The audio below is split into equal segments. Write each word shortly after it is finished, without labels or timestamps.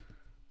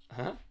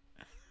Huh?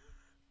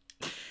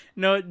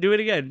 No, do it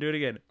again. Do it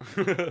again.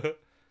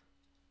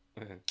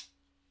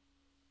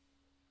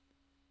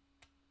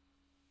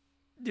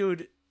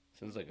 Dude,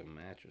 Sounds like a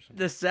match or something.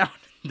 the sound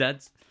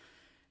that's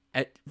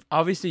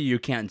obviously you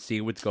can't see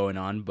what's going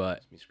on,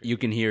 but you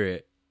can hear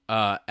it.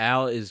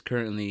 Al is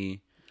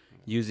currently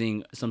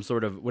using some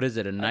sort of, what is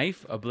it, a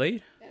knife, a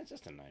blade? Yeah, it's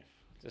just a knife.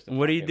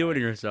 What are you doing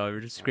to yourself? You're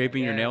just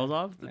scraping your nails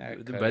off?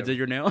 The beds of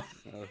your nails?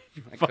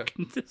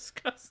 Fucking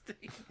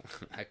disgusting.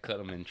 I cut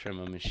them and trim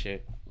them and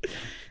shit.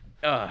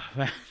 Oh,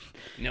 man.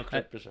 Nail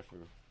clippers are for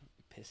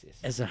pisses.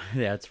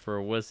 It's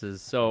for wusses.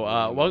 So,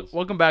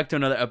 welcome back to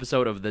another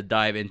episode of the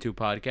Dive Into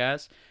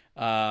podcast.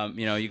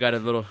 You got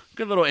a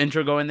good little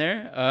intro going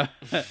there.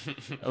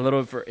 A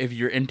little for if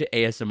you're into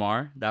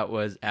ASMR. That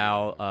was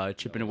Al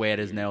chipping away at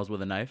his nails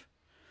with a knife.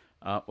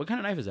 What kind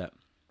of knife is that?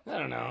 I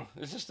don't know.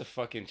 It's just a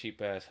fucking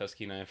cheap ass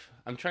husky knife.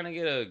 I'm trying to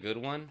get a good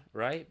one,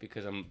 right?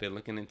 Because I've been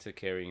looking into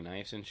carrying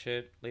knives and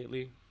shit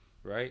lately,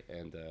 right?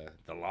 And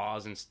the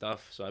laws and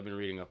stuff. So I've been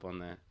reading up on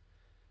that.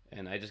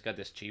 And I just got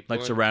this cheap one.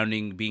 Like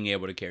surrounding being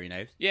able to carry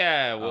knives?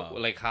 Yeah,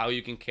 like how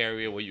you can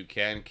carry it, what you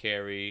can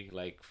carry.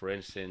 Like, for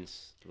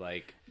instance,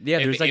 like... Yeah,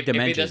 there's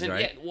dimensions,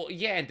 right?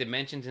 And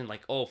dimensions and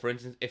like, for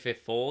instance, if it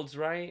folds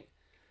right,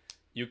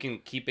 you can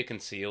keep it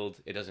concealed.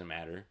 It doesn't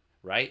matter,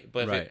 right?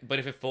 But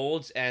if it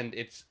folds and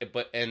it's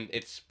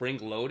spring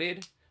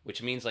loaded,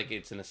 which means like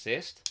it's an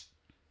assist,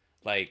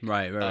 like...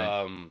 Right.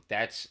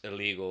 That's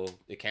illegal.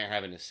 It can't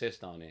have an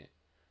assist on it.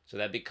 So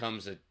that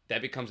becomes a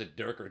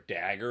dirk or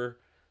dagger.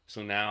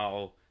 So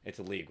now it's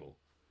illegal.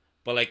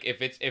 But like if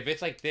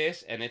it's like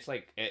this and it's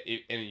like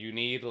and you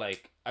need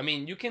like, I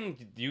mean, you can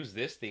use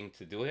this thing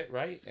to do it,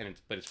 right?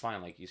 But it's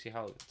fine. Like, you see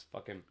how it's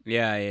fucking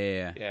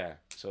yeah.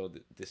 So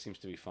this seems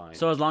to be fine.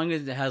 So as long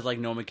as it has like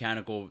no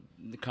mechanical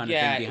kind of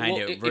thing behind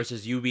it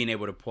versus you being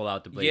able to pull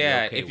out the blade.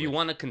 Yeah, okay if you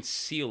want to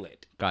conceal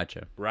it.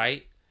 Gotcha.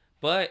 Right?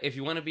 But if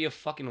you want to be a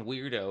fucking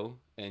weirdo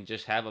and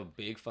just have a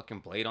big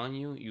fucking blade on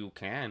you, you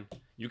can.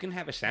 You can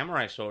have a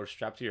samurai sword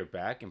strapped to your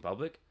back in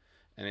public.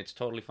 And it's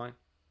totally fine,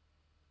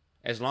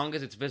 as long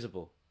as it's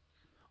visible.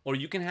 Or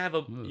you can have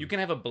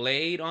a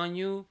blade on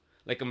you,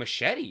 like a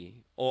machete,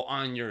 or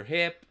on your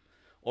hip,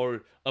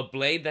 or a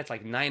blade that's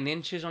like 9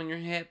 inches on your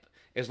hip.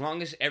 As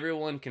long as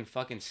everyone can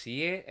fucking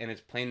see it and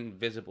it's plain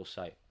visible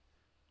sight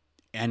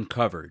and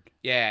covered.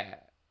 Yeah.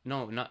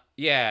 No, not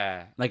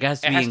yeah. Like it has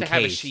to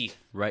have a sheath,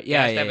 right?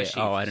 Yeah, it has to have a sheath.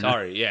 Oh, I don't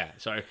know.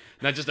 Sorry.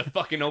 Not just a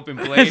fucking open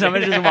blade.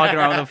 Somebody's just walking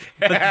around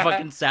with a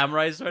fucking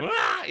samurai sword.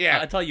 Yeah.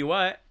 I tell you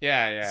what.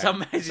 Yeah.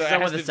 Somebody with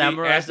a samurai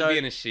sword. It has to be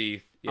in a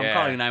sheath. Yeah. I'm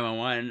calling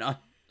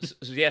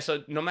 911.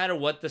 So no matter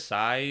what the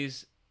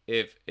size,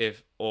 if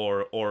it's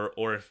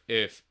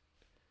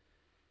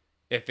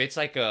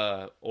like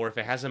or if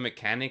it has a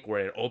mechanic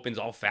where it opens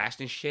all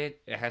fast and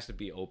shit, it has to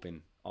be all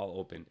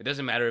open. It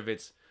doesn't matter if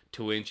it's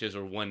 2 inches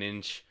or 1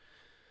 inch.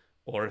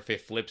 Or if it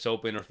flips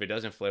open, or if it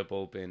doesn't flip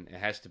open, it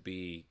has to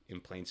be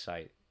in plain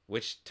sight.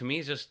 Which, to me,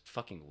 is just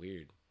fucking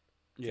weird.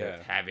 Yeah.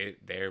 To have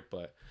it there.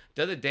 But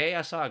the other day,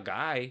 I saw a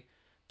guy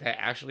that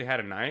actually had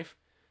a knife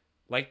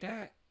like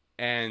that.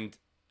 And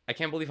I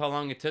can't believe how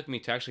long it took me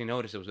to actually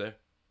notice it was there.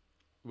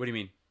 What do you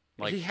mean?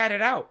 Like, he had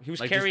it out. He was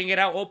carrying it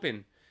out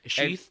open.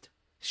 Sheathed?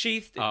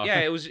 Sheathed. Oh.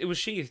 Yeah, it was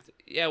sheathed.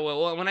 Yeah,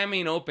 well, when I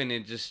mean open,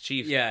 it just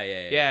sheathed.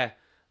 Yeah.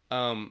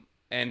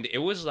 And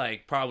it was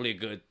like probably a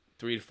good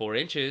 3 to 4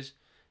 inches.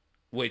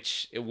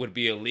 Which it would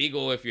be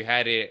illegal if you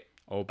had it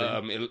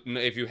open.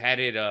 If you had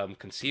it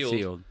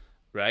concealed,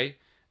 right?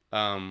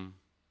 Wow.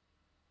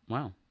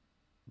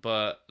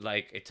 But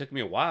like, it took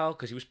me a while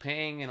because he was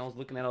paying, and I was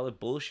looking at all the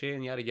bullshit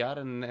and yada yada.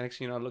 And the next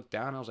thing you know, I looked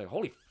down, and I was like,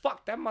 "Holy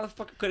fuck, that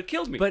motherfucker could have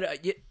killed me."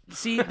 But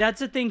see, that's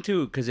the thing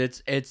too, because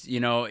it's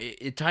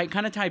it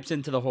kind of types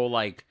into the whole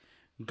like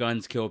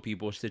guns kill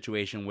people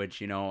situation, which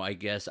I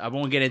guess I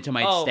won't get into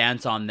my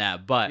stance on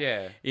that, but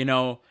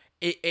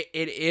It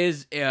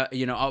is,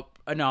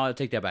 I'll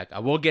take that back. I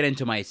will get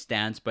into my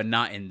stance, but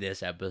not in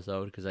this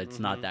episode because it's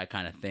not that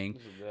kind of thing.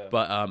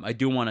 But I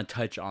do want to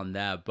touch on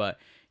that. But,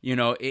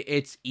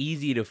 it's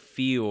easy to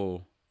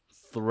feel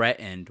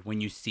threatened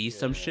when you see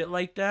some shit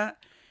like that.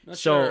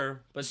 So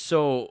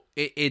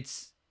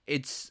it's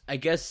I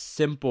guess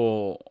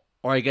simple,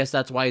 or I guess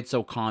that's why it's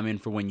so common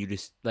for when you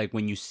just like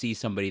when you see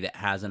somebody that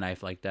has a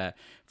knife like that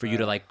for you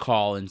to like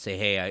call and say,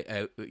 hey,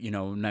 I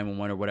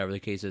 911 or whatever the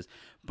case is.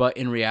 But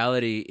in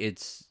reality,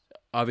 it's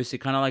obviously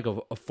kind of like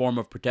a form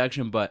of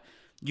protection. But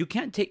you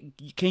can't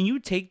take. Can you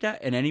take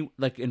that in any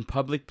like in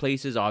public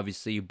places?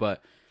 Obviously,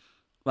 but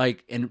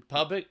like in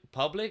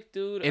public,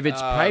 dude. If it's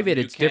private,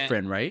 it's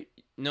different, right?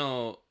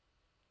 No.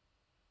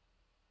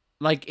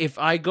 Like if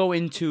I go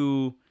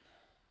into,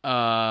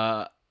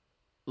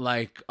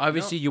 like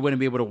obviously you wouldn't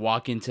be able to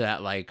walk into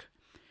that like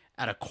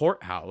at a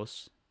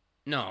courthouse.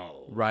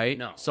 No. Right?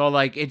 No. So,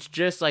 like, it's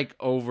just, like,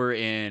 over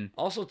in...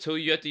 Also, too,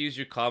 you have to use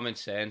your common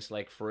sense.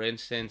 Like, for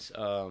instance,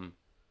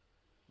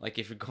 like,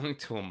 if you're going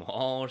to a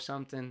mall or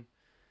something,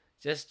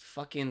 just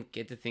fucking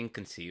get the thing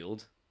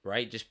concealed,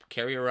 right? Just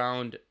carry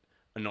around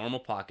a normal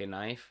pocket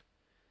knife,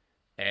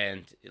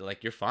 and,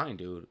 like, you're fine,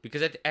 dude.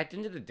 Because at the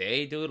end of the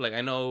day, dude, like,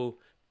 I know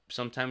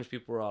sometimes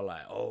people are all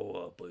like,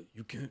 oh, but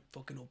you can't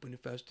fucking open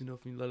it fast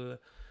enough. And blah, blah,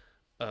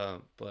 blah.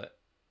 But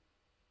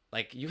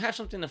like, you have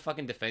something to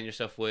fucking defend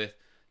yourself with.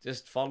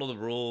 Just follow the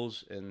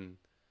rules and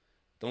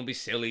don't be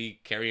silly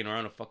carrying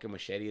around a fucking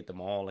machete at the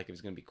mall like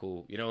it's gonna be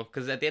cool, you know?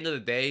 Because at the end of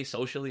the day,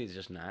 socially, it's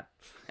just not.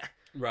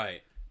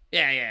 Right.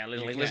 Yeah.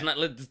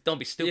 Let's don't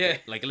be stupid. Yeah.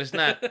 Like, let's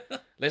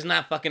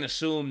not fucking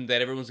assume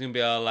that everyone's gonna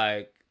be all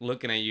like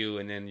looking at you,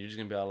 and then you're just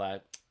gonna be all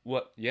like,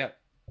 what? Yeah,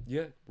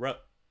 right.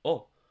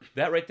 Oh,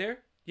 that right there?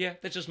 Yeah,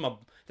 that's just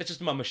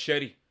my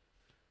machete.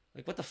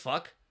 Like, what the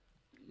fuck?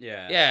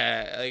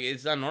 Yeah, like,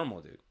 it's not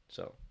normal, dude.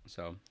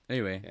 So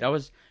anyway, that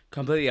was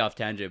completely off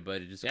tangent,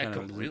 but it just kind of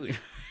completely.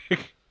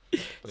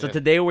 So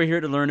today we're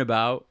here to learn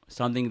about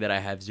something that I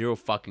have zero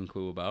fucking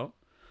clue about.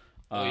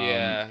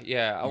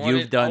 Yeah. I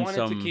wanted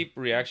to keep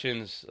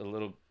reactions a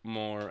little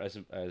more as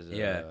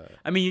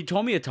I mean, you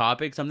told me a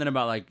topic, something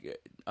about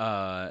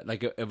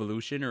like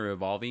evolution or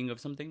evolving of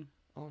something.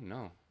 Oh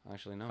no,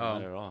 actually no,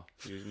 not at all.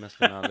 You must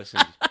have not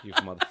listened, you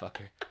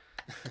motherfucker.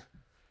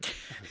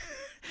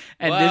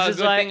 And well, this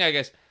is like, thing, I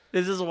guess.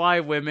 This is why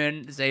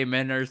women say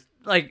men are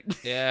like,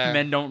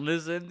 men don't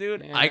listen,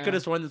 dude. Yeah. I could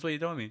have sworn that's what you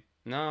told me.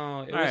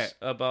 No, it was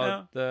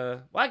about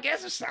the. Well, I guess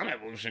there's some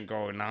evolution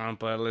going on,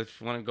 but let's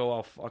want to go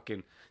all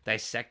fucking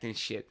dissecting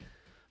shit.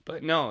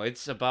 But no,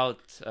 it's about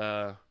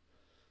the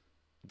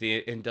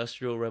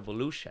Industrial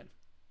Revolution.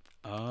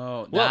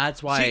 Oh, well,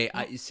 that's why.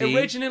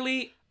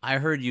 Originally, I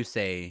heard you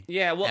say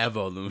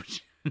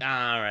evolution. All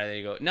right, there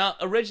you go. No,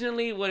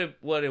 originally, what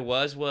it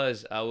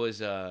was I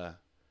was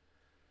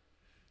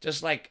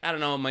just like, I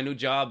don't know, my new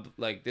job,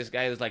 like, this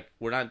guy was like,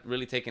 we're not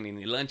really taking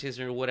any lunches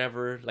or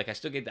whatever. Like, I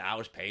still get the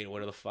hours paid or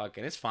whatever the fuck.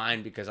 And it's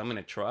fine because I'm in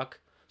a truck,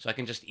 so I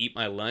can just eat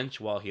my lunch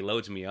while he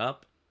loads me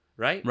up,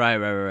 right?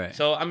 Right.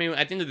 So, I mean,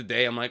 at the end of the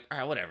day, I'm like, all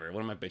right, whatever.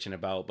 What am I bitching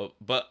about?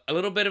 But a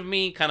little bit of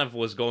me kind of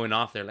was going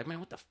off there. Like, man,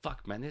 what the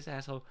fuck, man? This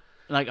asshole.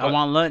 Like, I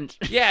want lunch.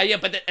 Yeah,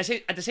 but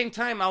at the same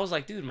time, I was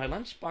like, dude, my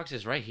lunchbox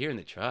is right here in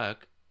the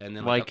truck. And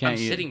then like, I'm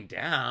sitting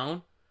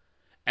down.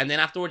 And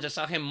then afterwards, I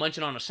saw him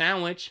munching on a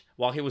sandwich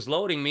while he was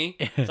loading me.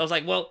 So I was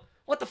like, well,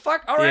 what the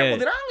fuck? All right, well,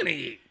 then I'm going to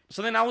eat.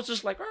 So then I was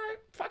just like, all right,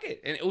 fuck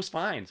it. And it was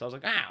fine. So I was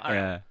like, all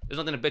right. There's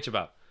nothing to bitch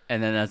about.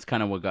 And then that's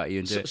kind of what got you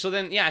into it. So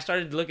then, I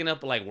started looking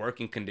up, like,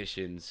 working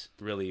conditions,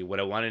 really, what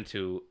I wanted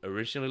to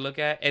originally look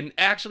at. And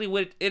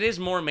actually, it is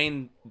more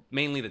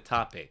mainly the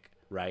topic,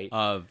 right?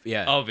 Of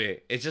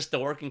it. It's just the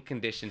working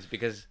conditions,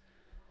 because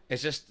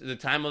it's just the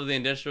time of the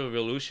Industrial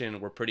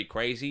Revolution were pretty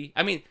crazy.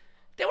 I mean,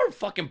 they were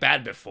fucking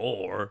bad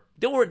before.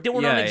 They were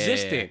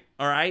non-existent.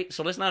 All right,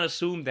 so let's not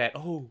assume that.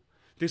 Oh,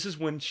 this is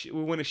when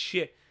we went to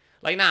shit.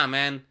 Like, nah,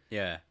 man.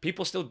 Yeah.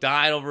 People still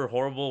died over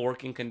horrible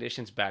working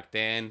conditions back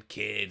then.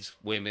 Kids,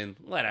 women,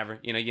 whatever.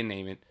 You know, you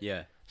name it.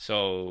 Yeah.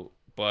 So,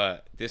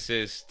 but this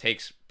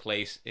takes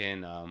place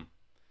in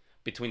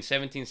between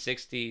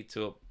 1760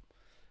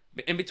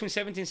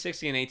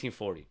 and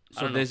 1840.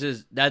 So this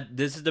is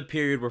the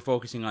period we're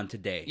focusing on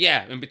today.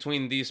 Yeah, in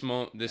between this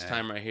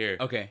time right here.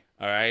 Okay.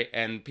 All right,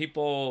 and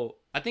people,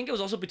 I think it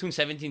was also between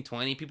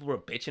 1720. People were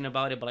bitching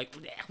about it, but like,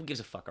 who gives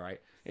a fuck? All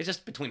right, it's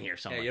just between here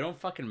somewhere. Yeah, you don't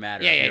fucking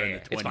matter. Yeah, in the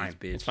 20s, it's fine.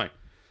 Bitch. It's fine.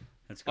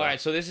 Let's go. All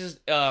right, so this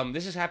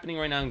is happening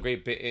right now in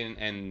Great Britain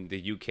and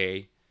the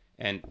UK,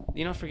 and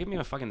forgive me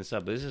if I'm fucking this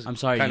up, but this is. I'm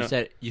sorry.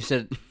 You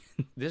said.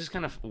 This is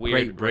kind of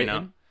weird right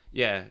now.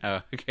 Yeah.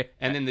 Oh, okay.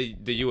 And then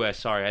the US,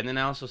 sorry. And then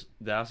I also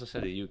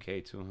said the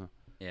UK too, huh?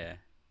 Yeah.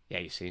 Yeah,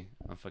 you see.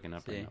 I'm fucking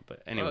up right now.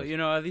 But anyway.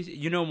 Well, at least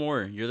you know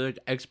more. You're the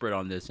expert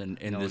on this in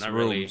this room.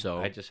 Really. So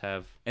I just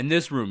have in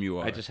this room you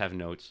are. I just have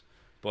notes.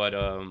 But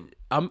I'm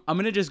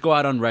gonna just go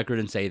out on record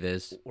and say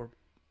this.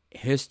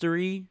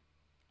 History,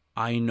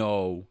 I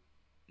know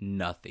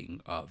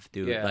nothing of,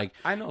 dude. Yeah, like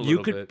I know a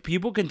little bit.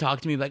 People can talk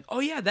to me like, oh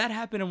yeah, that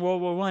happened in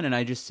World War I, and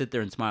I just sit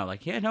there and smile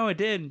like, yeah, no, it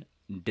did.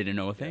 Didn't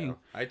know a thing.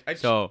 I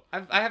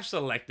have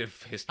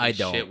selective history. I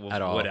don't shit with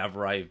at all.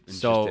 Whatever I'm interested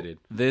so in.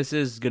 This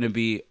is gonna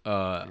be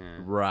a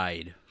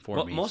ride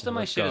for me. Most of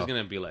my shit is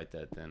gonna be like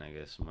that. Then I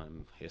guess my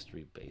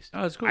history based.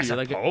 Oh, it's cool.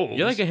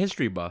 You're like a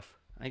history buff.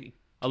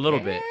 A little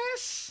bit.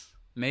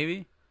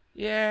 Maybe.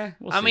 Yeah.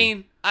 We'll I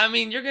mean,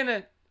 you're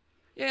gonna,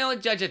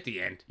 judge at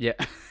the end. Yeah.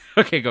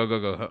 Okay,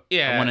 go.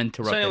 Yeah. I want to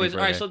interrupt. So anyways,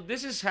 all right. So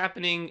this is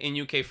happening in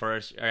UK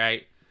first. All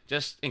right,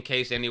 just in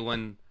case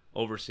anyone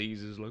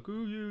overseas is like,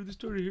 oh yeah, this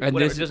started here. And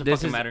whatever,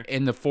 this is matter.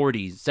 In the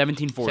 40s,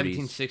 1740s.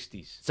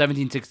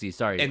 1760s,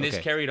 sorry. And this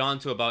carried on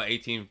to about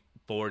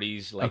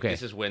 1840s. Like,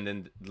 this is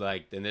when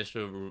the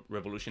Industrial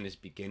Revolution is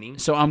beginning.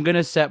 So I'm going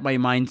to set my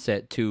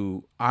mindset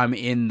to I'm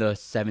in the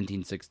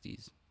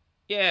 1760s.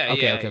 Yeah,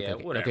 okay,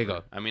 whatever. Okay,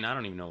 go. I mean, I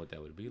don't even know what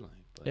that would be like.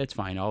 But... It's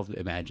fine. I'll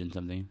imagine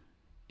something.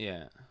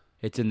 Yeah.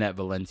 It's in that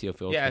Valencia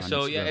field. Yeah,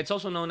 so it's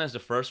also known as the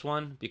first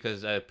one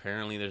because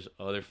apparently there's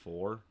other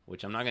 4,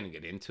 which I'm not going to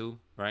get into,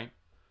 right?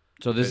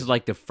 So this is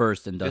like the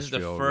first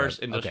industrial. This is the first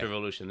industrial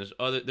revolution.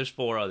 There's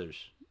 4 others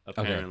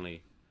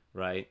apparently,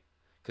 right?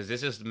 Because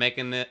this is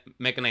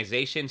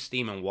mechanization,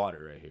 steam, and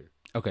water right here.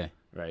 Okay.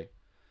 Right.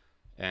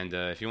 And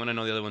if you want to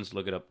know the other ones,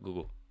 look it up.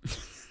 Google.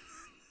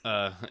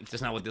 It's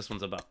just not what this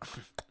one's about.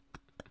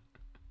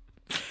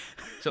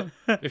 So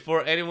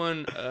before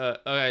anyone,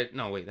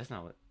 no, wait, that's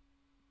not what.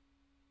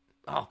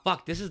 Oh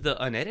fuck! This is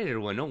the unedited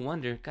one. No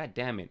wonder. God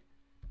damn it!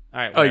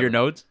 All right. Whatever. Oh, your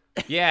notes?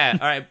 Yeah.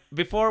 All right.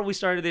 Before we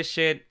started this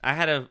shit, I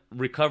had to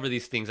recover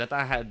these things. I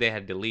thought they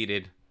had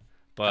deleted,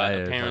 but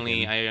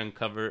apparently I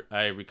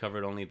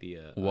recovered only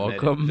the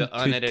welcome the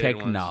unedited to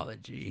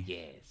technology. Ones.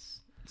 Yes.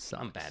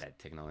 Sucks. I'm bad at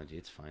technology.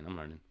 It's fine. I'm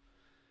learning.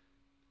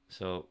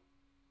 So.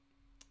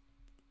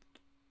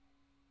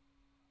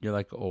 You're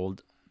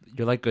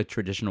like a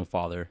traditional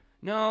father.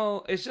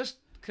 No, it's just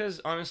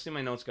because honestly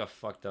my notes got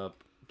fucked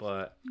up.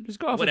 But just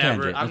go off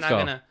whatever. A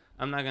tangent.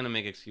 I'm not gonna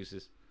make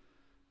excuses.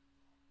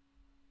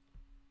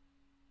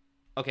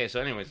 Okay,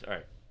 so anyways, all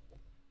right.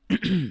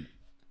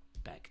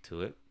 Back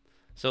to it.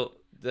 So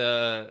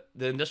the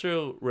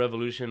Industrial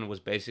Revolution was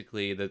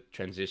basically the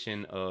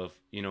transition of,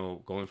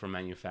 going from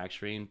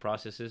manufacturing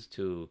processes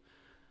to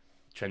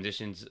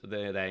transitions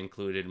that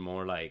included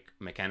more like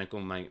mechanical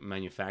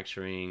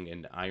manufacturing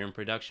and iron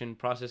production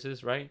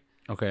processes, right?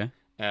 Okay.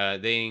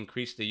 They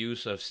increased the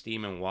use of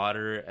steam and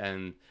water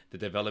and the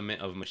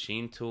development of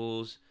machine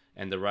tools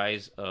and the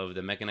rise of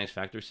the mechanized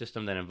factory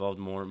system that involved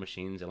more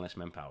machines and less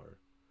manpower.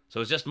 So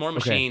it's just more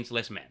machines,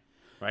 less man,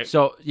 right?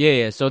 So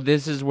So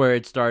this is where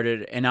it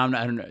started, and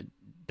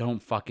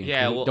don't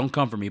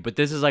come for me. But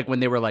this is like when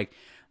they were like,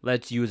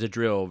 let's use a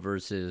drill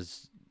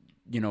versus,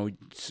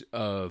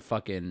 a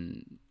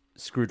fucking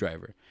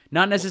screwdriver.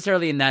 Not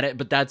necessarily in that,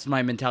 but that's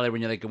my mentality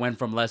when you're like, it went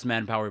from less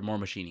manpower to more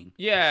machining.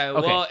 Yeah,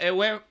 okay. Well, it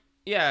went.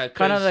 Yeah,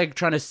 kind of like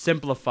trying to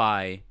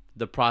simplify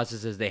the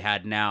processes they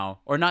had now,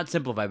 or not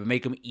simplify, but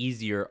make them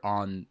easier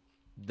on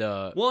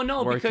the. Well,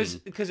 no, working.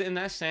 because in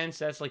that sense,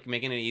 that's like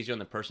making it easier on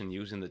the person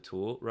using the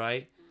tool,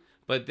 right?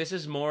 But this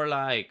is more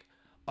like,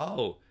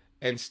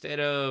 instead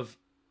of,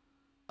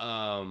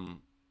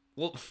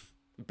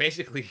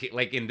 basically,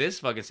 like in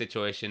this fucking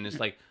situation, it's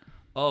like,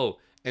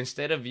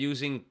 instead of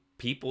using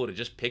people to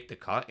just pick the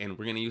cotton,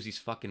 we're gonna use these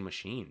fucking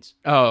machines.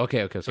 Oh,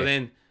 okay. So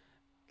then.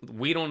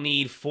 We don't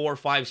need 4,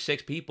 5,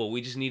 6 people.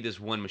 We just need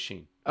this one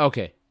machine.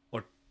 Okay.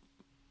 Or,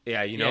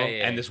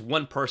 and this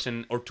one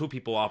person or 2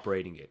 people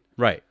operating it.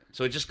 Right.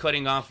 So it's just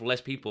cutting off less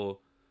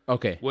people.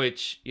 Okay.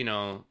 Which,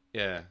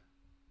 yeah.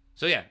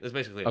 So yeah, that's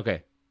basically it.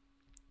 Okay.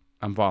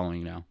 I'm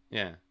following now.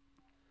 Yeah.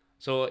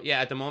 So yeah,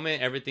 at the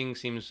moment everything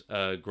seems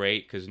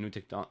great because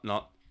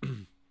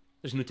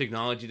there's new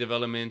technology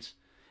developments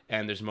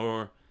and there's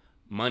more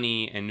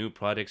money and new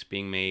products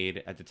being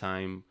made at the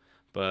time.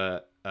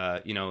 But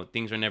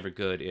things are never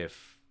good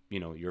if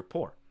you're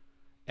poor,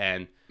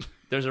 and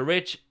there's a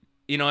rich,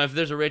 if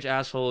there's a rich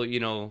asshole,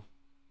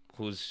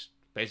 who's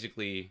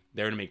basically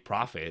there to make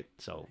profit.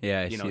 So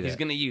he's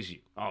gonna use you,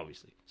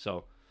 obviously.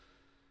 So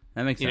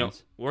that makes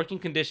sense. Working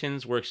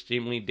conditions were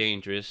extremely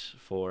dangerous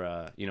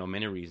for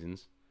many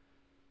reasons.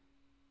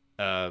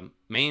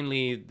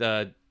 Mainly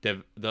the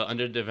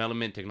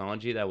underdevelopment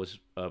technology that was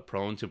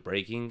prone to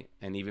breaking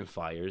and even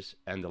fires,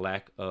 and the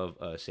lack of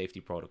safety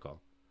protocol.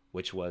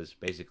 Which was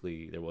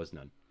basically there was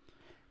none.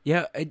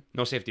 Yeah,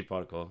 no safety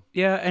protocol.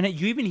 Yeah, and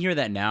you even hear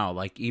that now.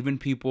 Like even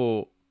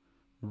people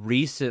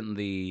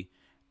recently,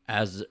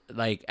 as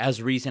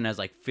recent as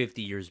like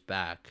 50 years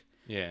back.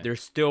 Yeah, there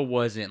still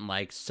wasn't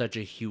like such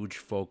a huge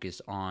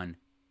focus on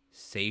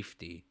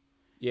safety.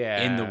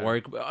 Yeah, in the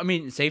work. I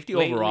mean, safety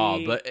lately,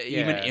 overall, but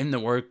even in the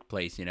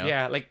workplace,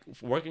 Yeah, like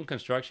working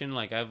construction.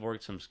 Like I've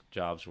worked some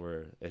jobs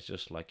where it's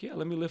just like,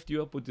 let me lift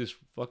you up with this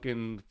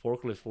fucking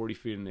forklift 40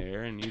 feet in the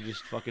air, and you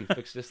just fucking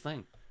fix this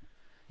thing.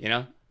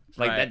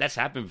 Like that's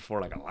happened before,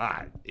 like a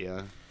lot.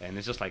 Yeah, and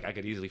it's just like I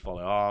could easily fall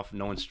it off.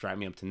 No one strapped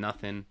me up to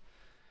nothing.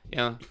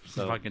 So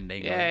fucking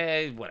dang.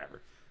 Yeah,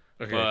 whatever.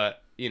 Okay.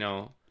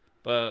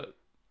 But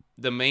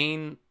the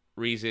main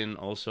reason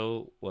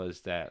also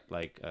was that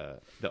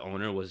the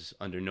owner was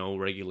under no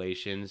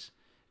regulations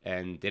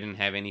and didn't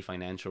have any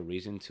financial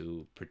reason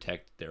to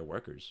protect their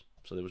workers,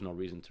 so there was no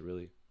reason to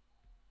really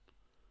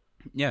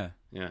no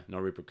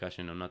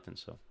repercussion or nothing.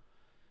 So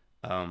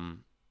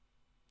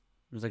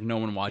there's like no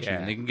one watching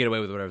them. They can get away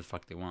with whatever the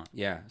fuck they want.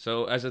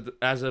 So as of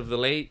the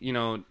late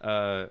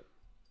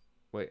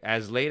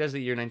as late as the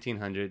year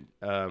 1900,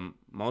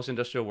 most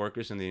industrial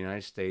workers in the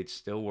United States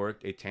still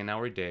worked a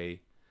 10-hour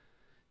day,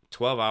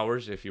 12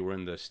 hours if you were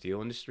in the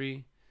steel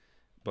industry,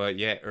 but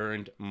yet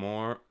earned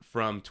more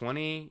from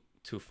 20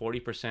 to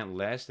 40%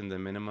 less than the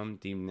minimum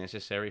deemed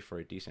necessary for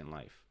a decent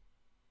life.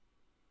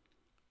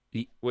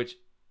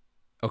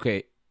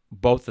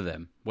 Both of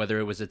them, whether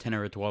it was a 10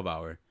 or a 12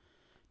 hour,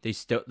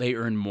 they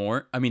earned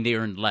more. I mean, they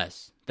earned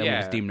less than what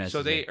was deemed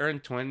necessary. So they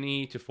earned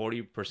 20 to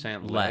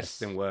 40% less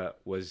than what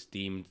was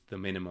deemed the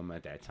minimum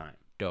at that time.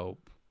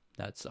 Dope.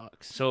 That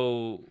sucks.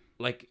 So,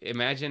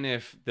 imagine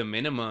if the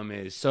minimum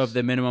is... So if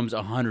the minimum's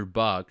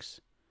 $100,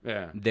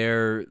 yeah,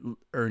 they're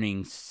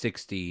earning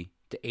 $60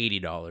 to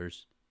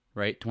 $80,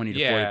 right? 20 to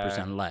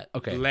 40% less.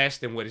 Okay, less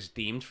than what is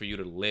deemed for you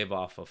to live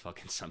off of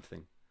fucking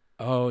something.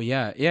 Oh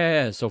yeah.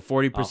 So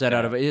 40%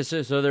 out of it.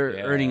 So they're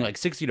earning like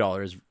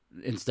 $60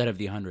 instead of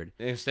the 100.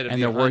 Instead of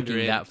and they're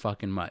working that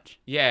fucking much.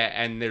 Yeah,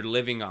 and they're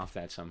living off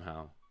that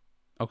somehow.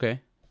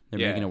 Okay, They're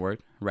making it work.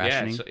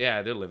 Rationing.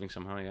 They're living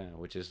somehow. Yeah,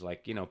 which is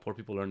like, poor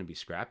people learn to be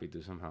scrappy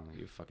too. Somehow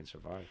you fucking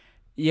survive.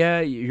 Yeah,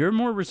 you're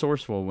more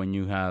resourceful when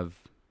you have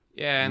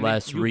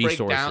less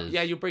resources.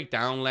 You break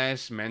down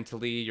less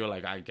mentally. You're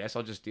like, I guess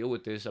I'll just deal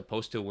with this,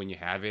 opposed to when you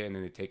have it and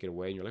then they take it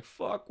away and you're like,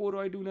 fuck, what do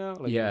I do now?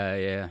 Like,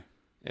 yeah.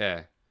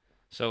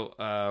 So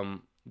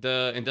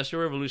the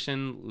Industrial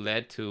Revolution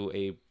led to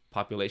a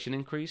population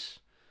increase,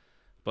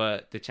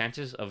 but the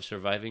chances of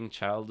surviving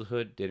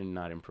childhood did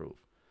not improve.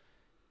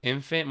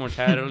 Infant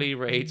mortality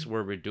rates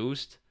were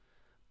reduced,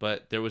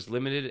 but there was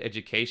limited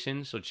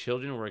education, so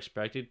children were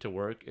expected to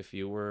work if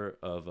you were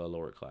of a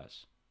lower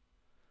class.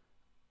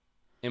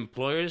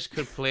 Employers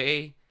could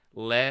pay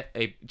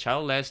a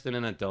child less than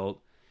an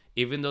adult,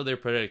 even though their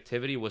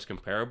productivity was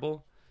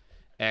comparable,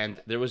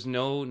 and there was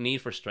no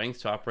need for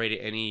strength to operate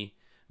any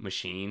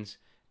machines,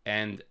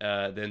 and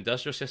the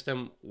industrial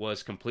system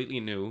was completely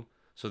new,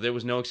 so there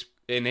was no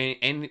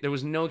there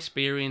was no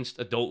experienced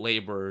adult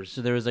laborers.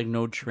 So there was like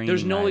no training.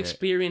 There's no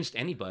experienced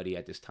anybody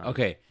at this time.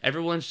 Okay,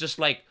 everyone's just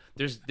like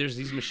there's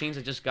these machines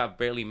that just got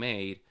barely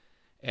made,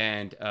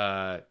 and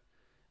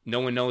no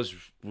one knows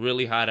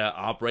really how to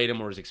operate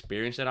them or is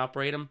experienced at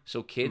operate them.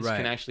 So kids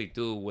can actually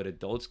do what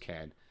adults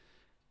can,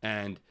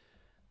 and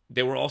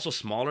they were also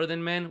smaller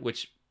than men,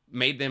 which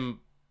made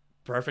them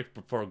perfect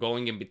for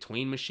going in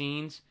between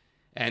machines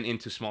and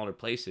into smaller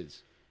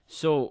places.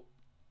 So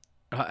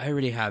I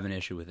already have an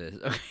issue with this.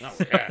 Okay. Oh,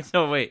 yeah.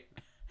 So wait.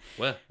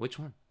 Well, which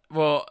one?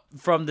 Well,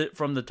 from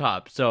the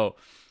top. So,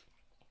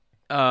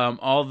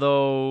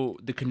 although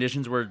the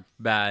conditions were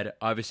bad,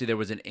 obviously there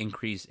was an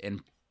increase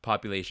in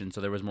population, so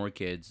there was more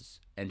kids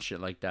and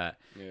shit like that.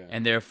 Yeah.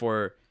 And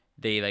therefore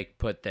they like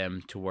put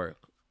them to work.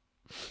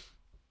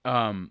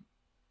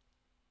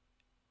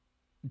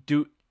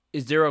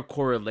 Is there a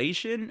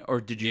correlation,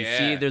 or did you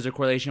see there's a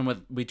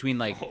correlation between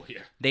like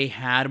they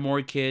had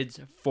more kids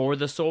for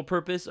the sole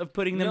purpose of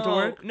putting them to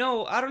work?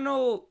 No, I don't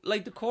know.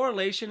 Like the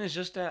correlation is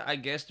just that I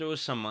guess there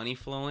was some money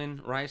flowing,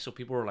 right? So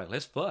people were like,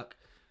 "Let's fuck."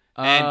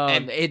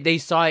 They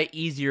saw it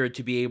easier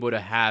to be able to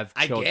have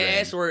children. I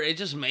guess, or it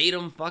just made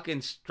them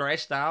fucking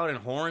stressed out and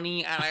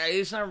horny.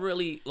 It's not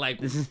really like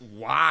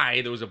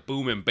why there was a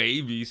boom in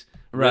babies.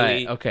 Really.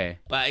 Right, okay.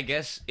 But I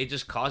guess it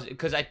just caused...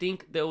 Because I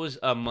think there was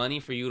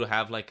money for you to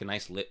have like a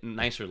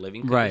nicer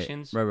living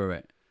conditions.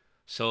 Right.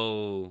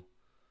 So...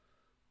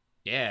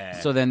 Yeah.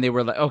 So then they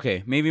were like,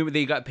 okay, maybe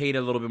they got paid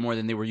a little bit more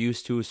than they were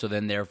used to, so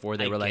then therefore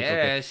they were like,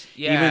 okay.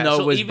 Yeah. Even though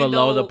it was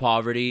below the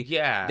poverty,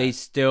 they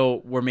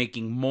still were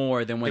making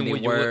more than when they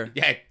were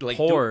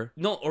poor.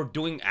 Or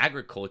doing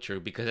agriculture,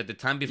 because at the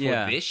time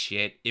before this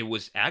shit, it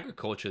was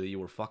agriculture that you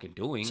were fucking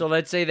doing. So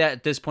let's say that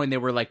at this point they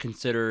were like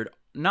considered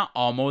not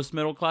almost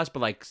middle class, but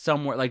like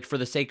somewhere, like for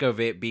the sake of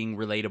it being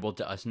relatable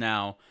to us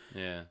now,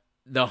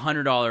 the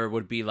 $100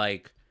 would be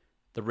like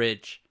the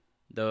rich.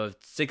 The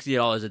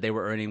 $60 that they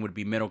were earning would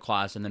be middle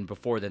class, and then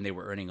before then they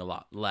were earning a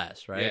lot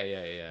less, right?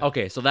 Yeah.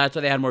 Okay, so that's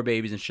why they had more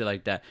babies and shit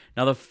like that.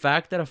 Now the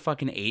fact that a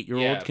fucking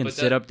 8-year-old can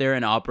sit up there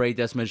and operate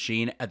this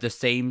machine at the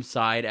same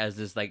side as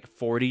this like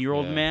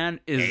 40-year-old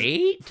man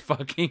is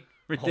fucking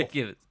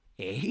ridiculous.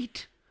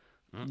 8?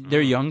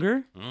 They're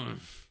younger?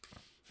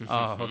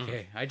 Oh,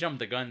 okay. I jumped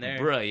the gun there.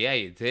 Bruh, yeah,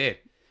 you did.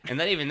 And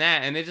not even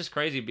that, and it's just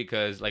crazy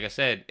because, like I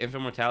said,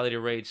 infant mortality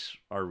rates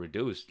are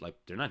reduced. Like,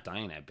 they're not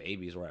dying at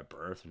babies or at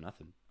birth or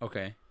nothing.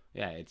 Okay.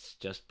 Yeah, it's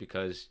just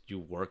because you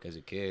work as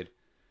a kid,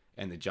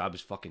 and the job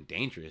is fucking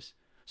dangerous.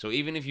 So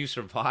even if you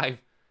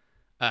survive,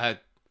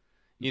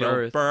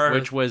 birth,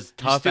 which was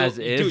tough as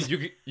is.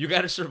 Dude, you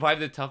got to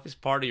survive the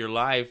toughest part of your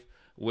life,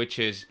 which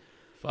is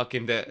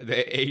fucking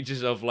the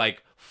ages of,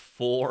 like,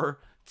 4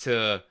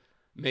 to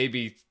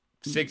maybe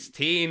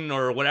 16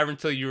 or whatever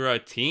until you're a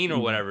teen or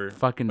whatever.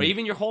 Or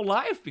even your whole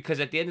life, because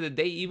at the end of the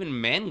day,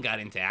 even men got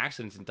into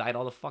accidents and died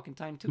all the fucking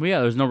time too. Well,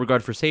 yeah, there's no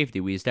regard for safety.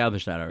 We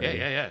established that already.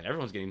 Yeah.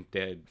 Everyone's getting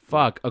dead.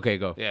 Fuck. Okay,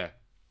 go. Yeah.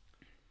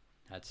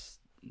 That's...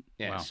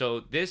 Yeah, wow.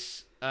 So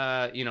this,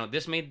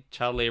 this made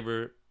child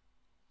labor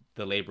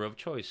the labor of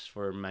choice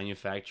for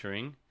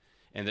manufacturing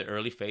in the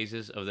early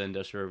phases of the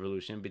Industrial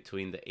Revolution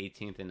between the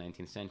 18th and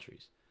 19th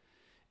centuries.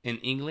 In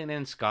England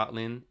and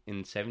Scotland in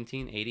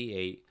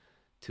 1788,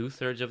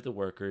 2/3 of the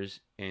workers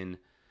in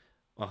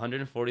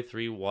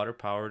 143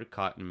 water-powered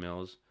cotton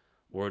mills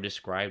were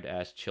described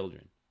as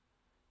children.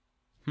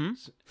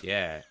 So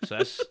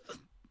that's...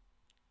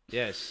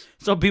 Yes.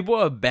 So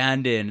people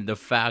abandoned the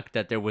fact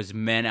that there was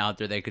men out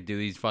there that could do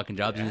these fucking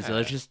jobs, and so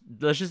let's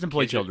just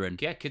employ children.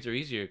 Kids are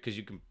easier because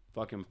you can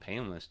fucking pay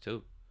them less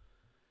too.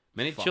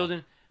 Many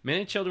children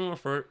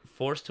were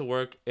forced to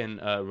work in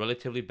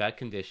relatively bad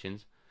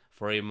conditions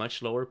for a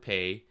much lower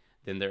pay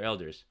than their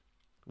elders,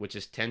 which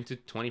is 10 to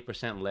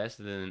 20% less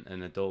than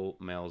an adult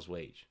male's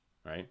wage,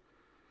 right?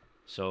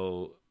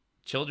 So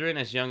children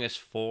as young as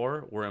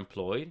 4 were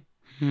employed.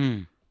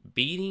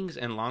 Beatings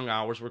and long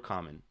hours were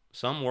common.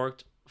 Some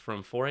worked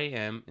from 4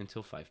 a.m.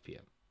 until 5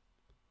 p.m.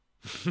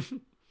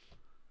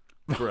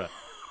 Bruh.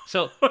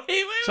 So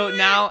wait.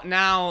 Now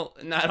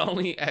not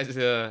only as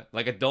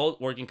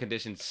adult working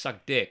conditions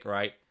suck dick,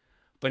 right?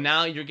 But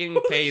now you're getting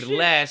paid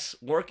less,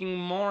 working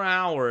more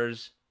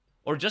hours,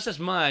 or just as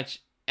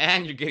much,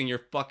 and you're getting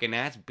your fucking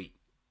ass beat.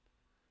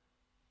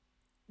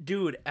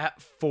 Dude,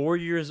 at 4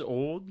 years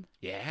old?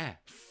 Yeah.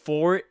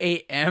 4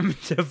 a.m.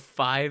 to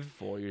 5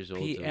 4 years old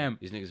p.m.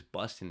 These niggas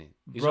busting it.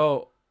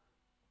 Bro,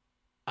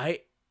 I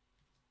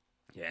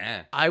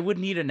would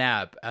need a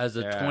nap as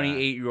a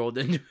 28-year-old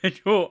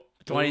individual.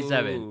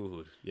 27.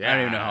 Dude, yeah. I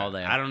don't even know how old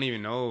I am. I don't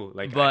even know.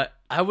 But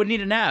I would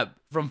need a nap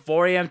from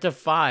 4 a.m. to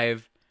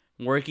 5,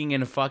 working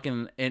in a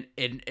fucking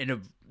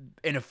in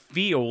a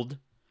field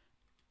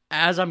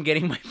as I'm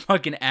getting my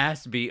fucking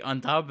ass beat on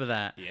top of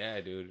that.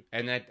 Yeah, dude.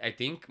 And I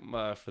think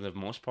for the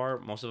most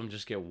part, most of them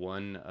just get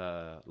one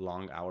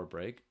long hour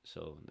break.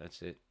 So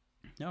that's it.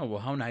 No, well,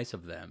 how nice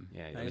of them.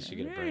 Yeah, at least you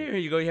get a break. Here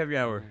you go. You have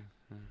your hour.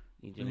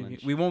 Eat your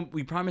lunch.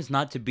 We promise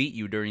not to beat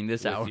you during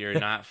this hour. You're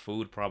not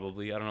food,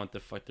 probably. I don't know what the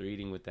fuck they're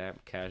eating with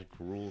that cash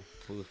gruel.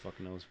 Who the fuck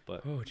knows?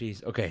 But oh,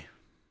 jeez. Okay.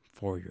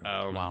 4 years.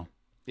 Wow.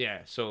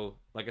 Yeah. So,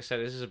 like I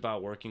said, this is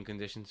about working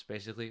conditions,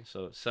 basically.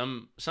 So,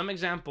 some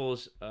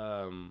examples.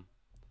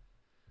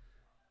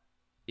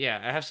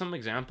 Yeah, I have some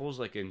examples,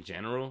 like in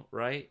general,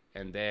 right?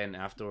 And then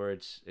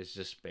afterwards, it's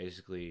just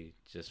basically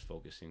just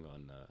focusing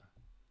on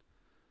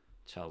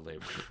child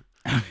labor.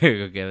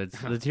 Okay,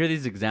 let's hear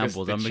these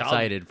examples. I'm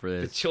excited for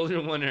this. The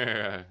children one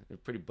are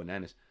pretty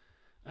bananas.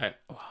 All right.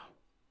 Wow.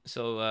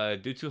 So,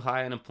 due to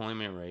high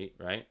unemployment rate,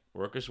 right,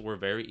 workers were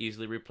very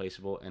easily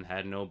replaceable and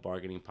had no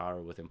bargaining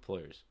power with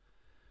employers.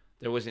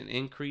 There was an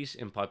increase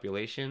in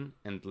population,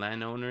 and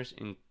landowners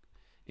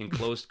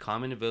enclosed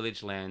common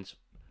village lands,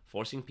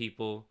 forcing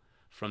people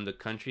from the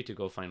country to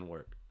go find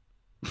work.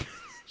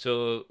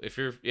 So if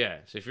you're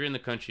in the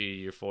country,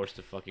 you're forced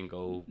to fucking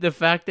go. The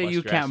fact that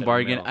you can't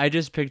bargain, I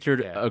just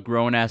pictured a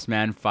grown ass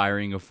man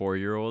firing a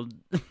 4-year-old.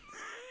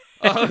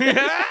 Oh yeah,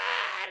 I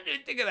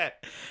didn't think of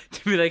that.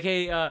 To be like,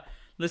 hey,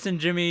 listen,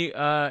 Jimmy,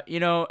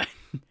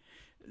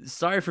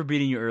 sorry for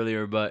beating you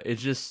earlier, but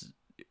it's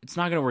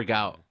not gonna work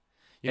out,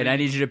 and I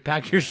need you to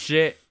pack your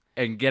shit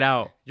and get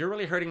out. You're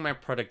really hurting my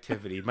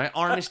productivity. My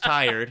arm is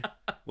tired,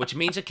 which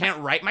means I can't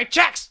write my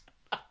checks.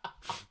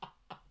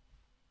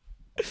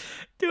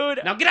 Dude,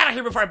 now get out of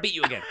here before I beat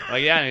you again.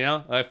 Like,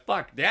 yeah,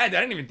 fuck, Dad, I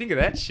didn't even think of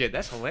that shit.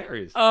 That's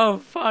hilarious. Oh,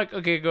 fuck.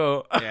 Okay,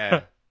 go.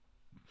 Yeah.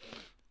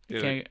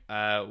 Dude,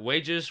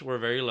 wages were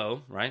very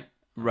low, right?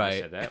 Right. I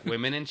said that.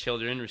 Women and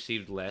children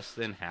received less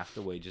than half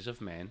the wages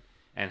of men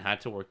and had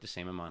to work the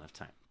same amount of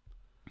time.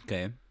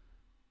 Okay.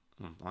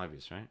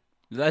 Obvious, right?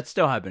 That's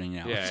still happening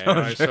now.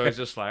 Yeah, so it's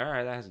just like, all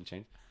right, that hasn't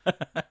changed.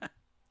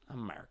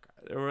 America.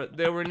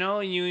 There were no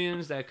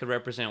unions that could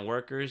represent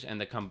workers, and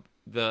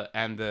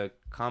the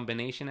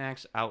Combination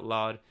Acts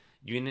outlawed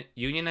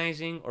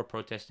unionizing or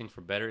protesting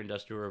for better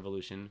industrial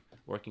revolution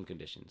working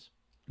conditions.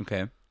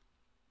 Okay.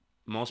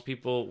 Most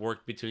people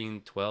worked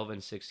between 12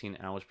 and 16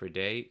 hours per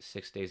day,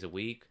 6 days a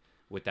week,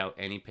 without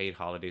any paid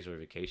holidays or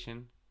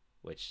vacation,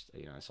 which,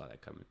 I saw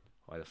that coming.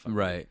 Why the fuck?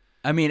 Right.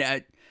 I mean,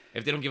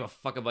 if they don't give a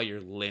fuck about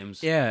your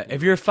limbs. Yeah,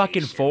 if you're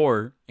fucking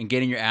 4 and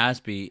getting your ass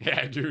beat,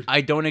 yeah, dude,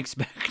 I don't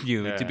expect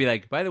you to be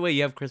like, by the way,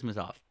 you have Christmas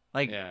off.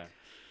 Like, yeah.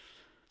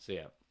 So,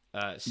 yeah.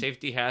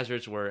 Safety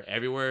hazards were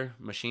everywhere.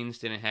 Machines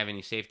didn't have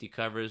any safety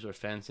covers or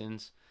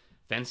fences,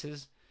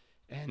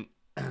 and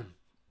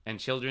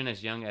children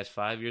as young as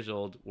 5 years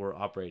old were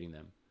operating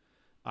them.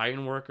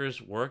 Iron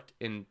workers worked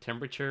in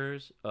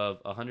temperatures of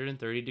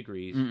 130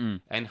 degrees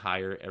and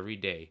higher every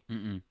day.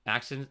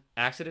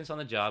 Accidents on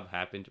the job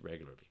happened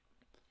regularly.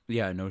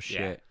 Yeah, no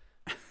shit.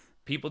 Yeah.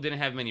 People didn't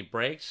have many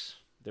breaks.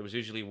 There was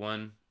usually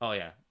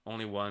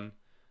only 1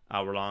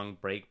 hour-long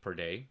break per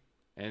day,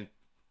 and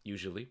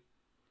usually.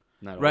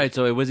 Not always. Right,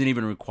 so it wasn't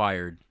even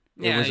required.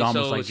 It was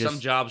almost like some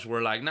jobs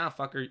were like, nah,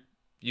 fucker,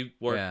 you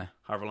work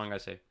however long I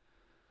say.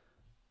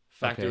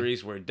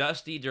 Factories were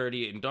dusty,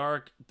 dirty, and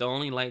dark. The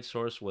only light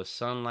source was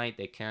sunlight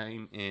that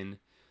came in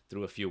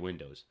through a few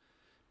windows.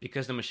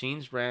 Because the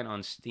machines ran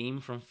on steam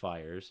from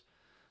fires,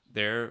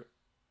 there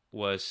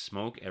was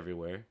smoke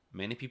everywhere.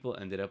 Many people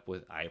ended up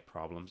with eye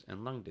problems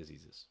and lung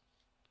diseases.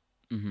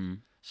 Mm-hmm.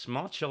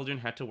 Small children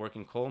had to work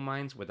in coal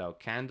mines without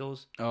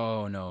candles.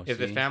 Oh, no. If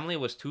the family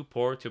was too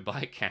poor to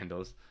buy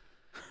candles...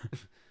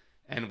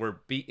 and were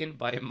beaten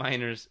by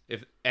miners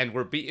if they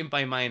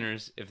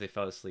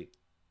fell asleep.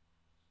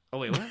 Oh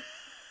wait, what?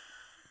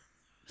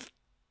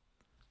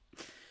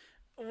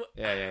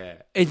 Yeah.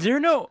 Is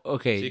there no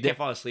okay? So you can't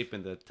fall asleep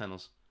in the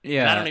tunnels.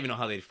 Yeah, and I don't even know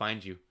how they'd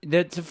find you.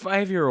 That's a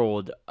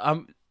 5-year-old.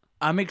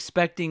 I'm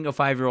expecting a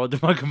 5-year-old to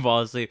fucking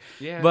fall asleep.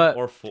 Yeah, but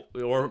or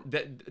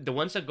the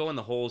ones that go in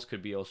the holes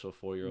could be also a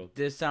 4-year-old.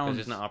 This sounds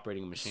it's not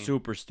operating a machine.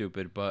 Super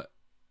stupid. But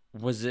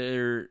is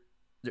there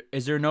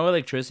no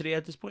electricity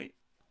at this point?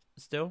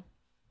 Still.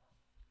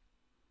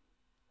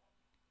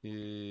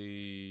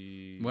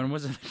 When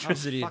was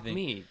electricity? Fuck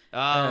me.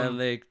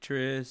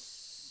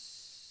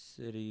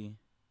 Electricity.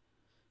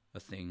 A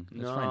thing.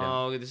 Let's find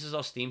out. This is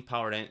all steam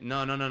powered.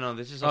 No.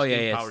 This is all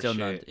steam powered still shit.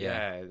 Not,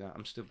 yeah.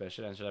 I'm stupid. I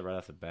should answer that right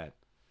off the bat.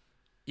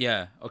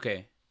 Yeah.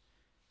 Okay.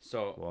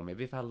 So. Well,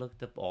 maybe if I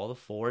looked up all the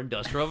 4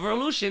 industrial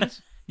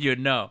revolutions, you'd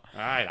know. All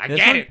right. I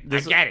get it.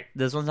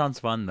 This one sounds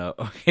fun though.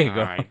 Okay.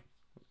 Go. All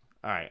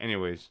right.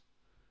 Anyways,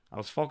 I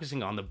was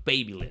focusing on the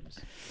baby limbs.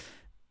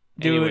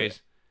 Dude.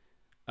 Anyways,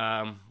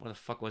 where the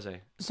fuck was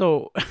I?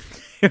 So,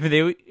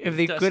 if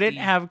they couldn't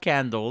have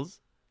candles,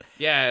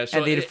 yeah, so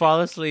and they'd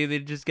fall asleep,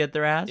 they'd just get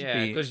their ass beat.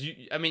 Yeah, because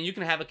you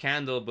can have a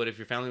candle, but if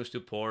your family was too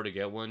poor to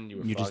get one,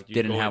 you just fucked.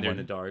 didn't go have in there one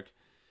in the dark.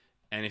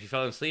 And if you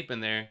fell asleep in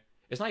there,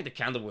 it's not like the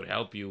candle would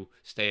help you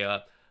stay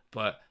up,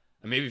 but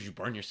maybe if you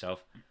burn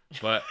yourself,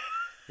 but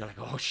you're like,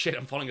 oh shit,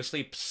 I'm falling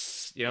asleep.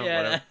 Psst,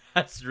 whatever.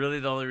 That's really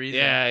the only reason.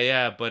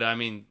 Yeah, but I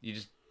mean,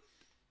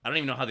 I don't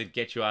even know how they'd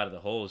get you out of the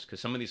holes, because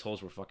some of these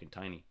holes were fucking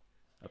tiny,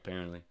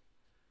 apparently.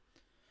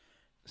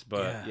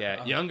 But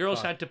young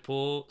girls had to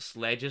pull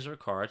sledges or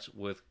carts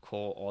with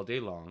coal all day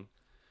long,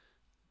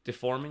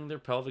 deforming their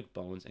pelvic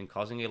bones and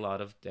causing a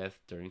lot of death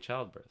during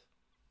childbirth.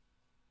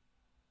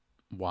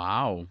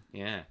 Wow.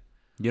 Yeah.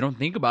 You don't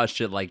think about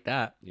shit like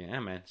that. Yeah,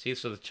 man. See,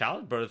 so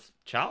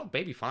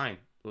baby, fine.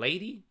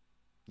 Lady,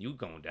 you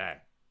gonna die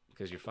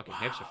because your fucking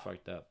hips are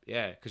fucked up.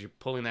 Yeah, because you're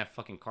pulling that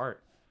fucking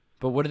cart.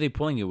 But what are they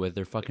pulling it with?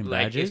 Their fucking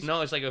badges?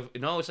 It's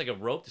like a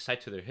rope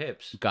tied to their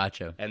hips.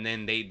 Gotcha. And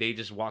then they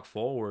just walk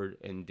forward,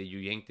 and you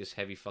yank this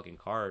heavy fucking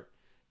cart.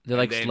 They're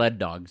like sled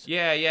dogs.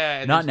 Yeah.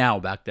 And not now,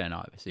 back then,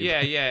 obviously.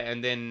 Yeah,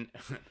 and then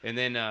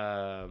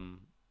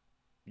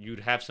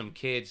you'd have some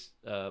kids,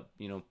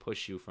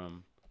 push you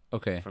from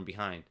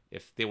behind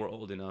if they were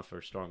old enough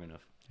or strong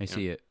enough. I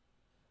see it.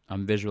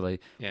 I'm visually.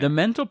 Yeah. The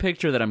mental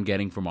picture that I'm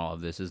getting from all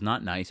of this is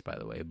not nice, by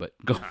the way. But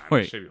go for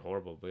it. It should be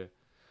horrible, but.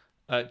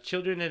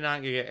 Children did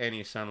not get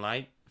any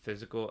sunlight,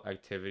 physical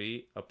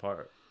activity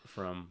apart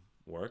from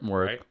work.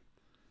 Right?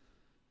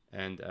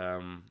 And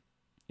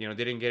they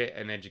didn't get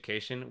an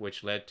education,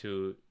 which led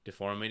to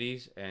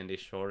deformities and a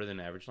shorter than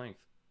average length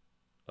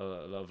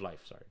of life.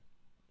 Sorry.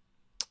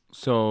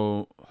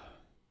 So,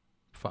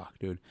 fuck,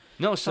 dude.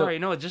 No,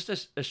 just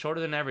a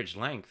shorter than average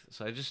length.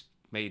 So I just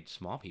made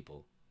small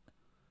people.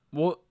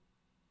 Well,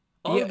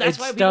 that's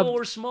why people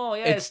were small.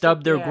 Yeah, it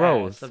stubbed their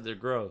growth. It stubbed their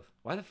growth.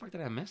 Why the fuck did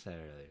I miss that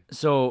earlier?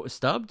 So,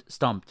 stumped.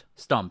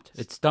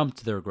 It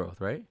stumped their growth,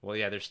 right? Well,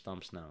 yeah, they're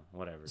stumps now.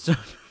 Whatever. So,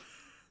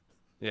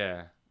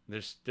 yeah,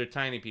 they're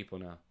tiny people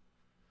now.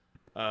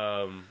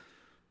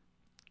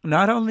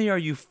 Not only are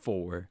you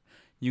 4,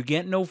 you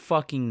get no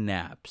fucking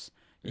naps.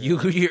 Yeah,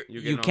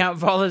 you can't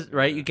fall asleep,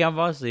 right? Yeah. You can't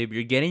fall asleep.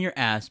 You're getting your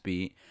ass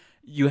beat.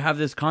 You have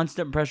this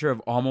constant pressure of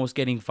almost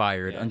getting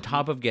fired on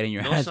top of getting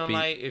your ass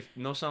beat.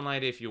 No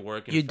sunlight if you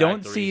work in you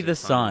don't see the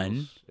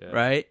sun,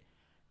 right?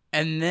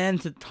 And then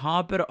to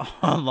top it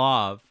all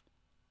off,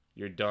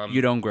 you're dumb.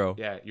 You don't grow.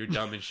 Yeah, you're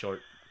dumb and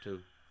short too.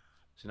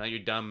 So now you're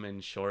dumb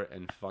and short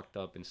and fucked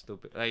up and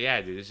stupid.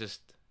 Yeah, dude, it's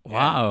just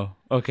wow.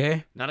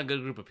 Okay. Not a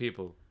good group of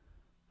people.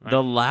 Right?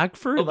 The lack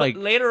for but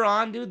later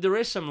on, dude, there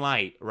is some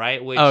light,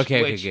 right? Which,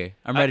 okay.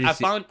 I'm ready to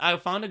see. I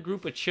found a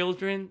group of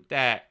children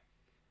that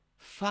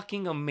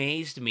fucking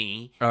amazed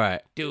me. All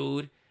right,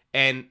 dude.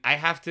 And I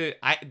have to.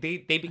 They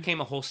became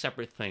a whole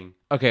separate thing.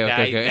 Okay.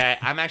 That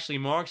I'm actually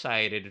more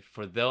excited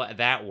for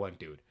that one,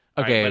 dude.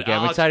 Okay.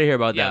 I'm excited to hear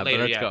about that.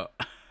 Later, but let's go.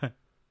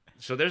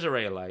 So there's a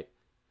ray of light.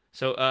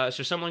 So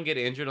someone get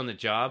injured on the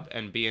job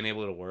and being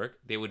able to work,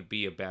 they would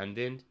be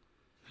abandoned.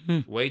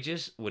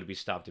 Wages would be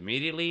stopped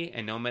immediately,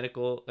 and no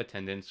medical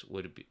attendance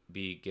would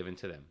be given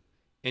to them.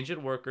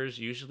 Injured workers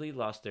usually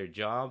lost their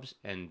jobs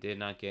and did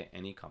not get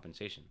any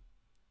compensation.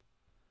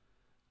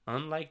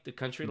 Unlike the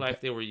country life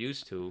they were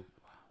used to,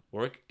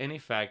 work in a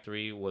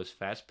factory was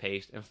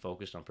fast-paced and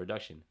focused on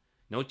production.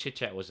 No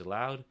chit-chat was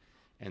allowed,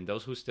 and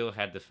those who still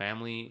had the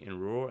family in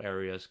rural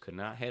areas could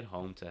not head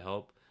home to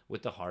help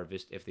with the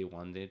harvest if they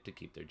wanted to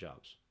keep their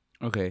jobs.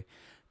 Okay.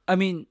 I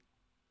mean,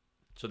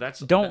 so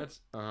that's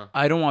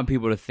I don't want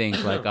people to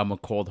think like I'm a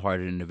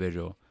cold-hearted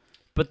individual,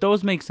 but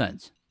those make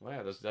sense. Well,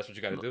 yeah, that's what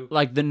you got to do.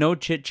 Like the no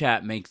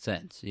chit-chat makes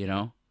sense, you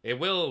know? It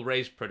will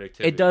raise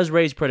productivity. It does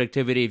raise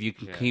productivity if you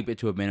can keep it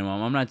to a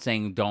minimum. I'm not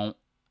saying don't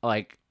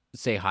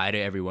say hi to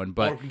everyone,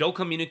 but or don't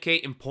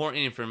communicate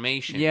important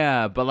information.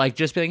 Yeah, but like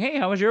just being, hey,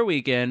 how was your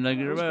weekend? Like,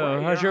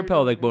 how's your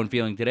pelvic bone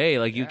feeling today?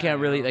 Like, you can't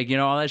really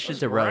all that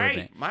shit's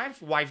irrelevant. My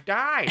wife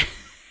died,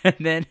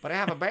 but I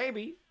have a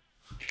baby.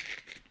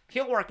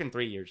 He'll work in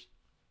 3 years.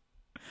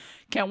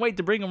 Can't wait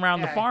to bring him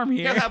around the farm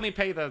here. He'll help me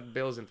pay the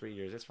bills in 3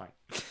 years. It's fine.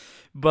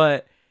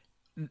 But.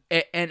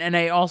 And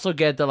I also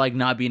get the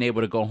not being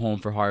able to go home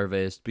for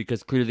harvest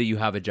because clearly you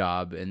have a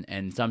job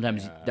and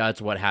sometimes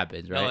that's what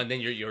happens, right? No, and then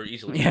you're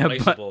easily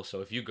replaceable. So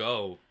if you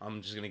go,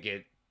 I'm just gonna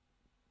get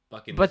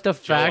fucking. But the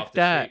fact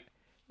that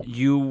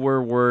you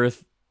were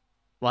worth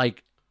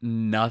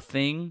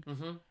nothing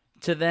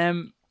to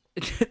them,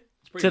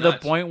 to the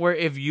point where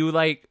if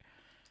you're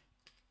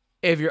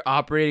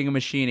operating a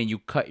machine and you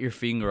cut your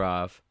finger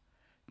off,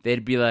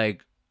 they'd be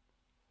like,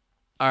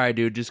 all right,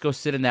 dude, just go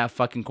sit in that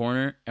fucking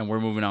corner, and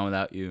we're moving on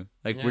without you.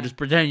 We're just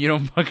pretending you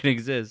don't fucking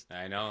exist.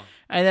 I know.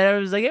 And then I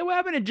was like, hey, what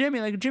happened to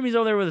Jimmy? Jimmy's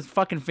over there with his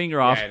fucking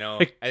finger off. Yeah, I know.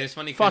 And it's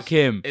funny. Fuck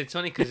him. It's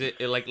funny because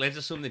let's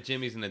assume that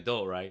Jimmy's an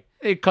adult, right?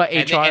 They cut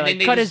HR,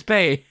 cut his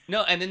pay.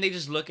 No, and then they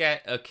just look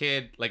at a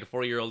kid, like a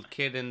 4-year-old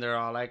kid, and they're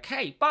all like,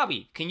 hey,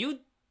 Bobby, can you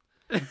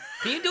do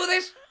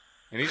this?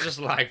 And he's just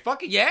like,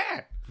 fuck it,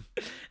 yeah.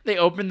 They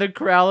open the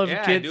corral of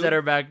kids that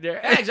are back there.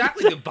 Yeah,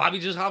 exactly. Dude, Bobby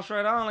just hops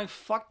right on. Like,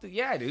 fuck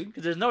yeah, dude.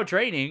 Because there's no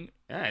training.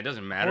 Yeah, it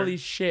doesn't matter. Holy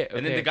shit. Okay.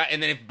 And then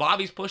and then if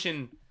Bobby's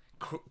pushing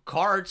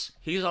carts,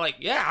 he's like,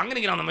 yeah, I'm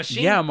gonna get on the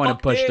machine. Yeah, I'm gonna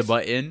push the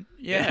button.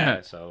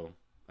 Yeah. So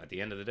at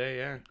the end of the day,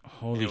 yeah.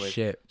 Holy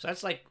shit. So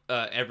that's like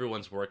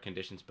everyone's work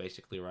conditions,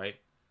 basically, right?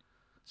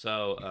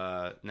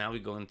 So now we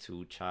go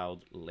into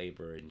child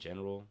labor in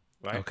general,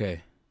 right?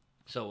 Okay.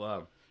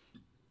 So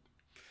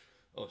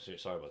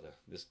sorry about that.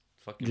 This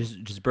fucking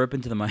just burp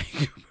into the mic.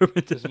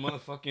 This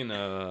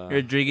motherfucking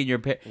You're drinking your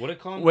what it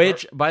called?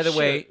 Which, by the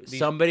way,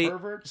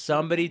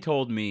 somebody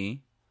told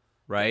me,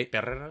 right?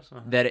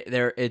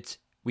 That it's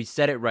we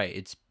said it right.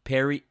 It's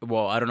Perrier.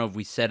 Well, I don't know if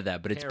we said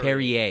that, but it's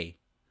Perrier.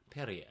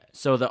 Perrier.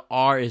 So the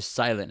R is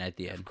silent at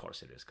the end. Of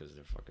course it is, because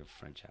they're fucking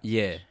French assholes.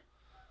 Yeah.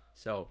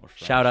 So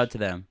shout out to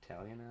them.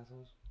 Italian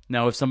assholes.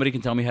 Now, if somebody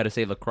can tell me how to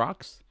say La Croix,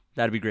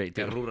 that'd be great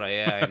too.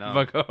 Yeah, I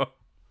know.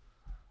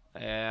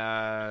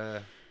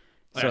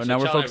 So now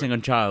we're focusing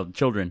on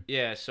children.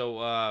 Yeah,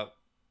 so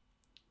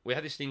we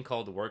had this thing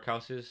called the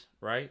workhouses,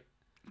 right?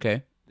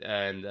 Okay.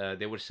 And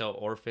they would sell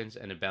orphans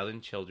and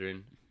abandoned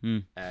children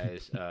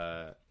as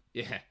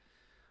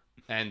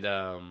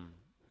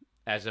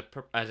as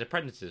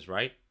apprentices,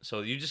 right?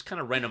 So you just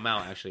kind of rent them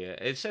out. Actually,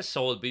 it says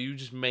sold, but you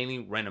just mainly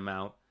rent them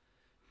out.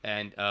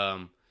 And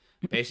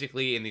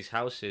basically, in these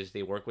houses,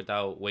 they work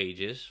without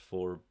wages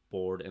for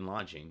board and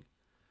lodging.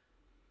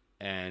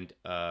 And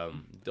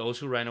those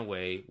who ran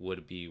away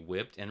would be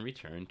whipped and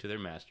returned to their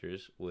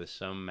masters, with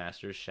some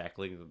masters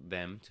shackling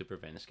them to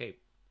prevent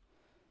escape.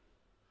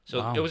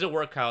 So It was a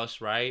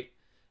workhouse, right?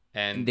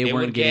 And they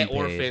would get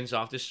orphans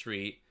off the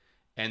street,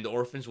 and the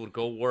orphans would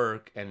go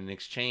work, and in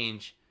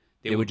exchange,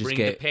 they would bring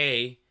the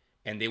pay,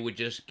 and they would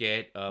just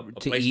get a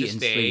place to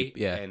stay. Sleep.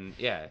 Yeah. And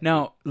yeah.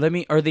 Now,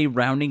 are they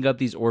rounding up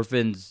these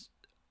orphans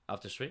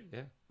off the street?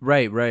 Yeah.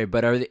 Right.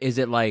 But is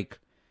it like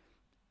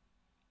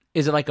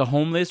a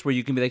homeless where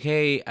you can be like,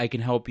 hey, I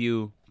can help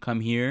you,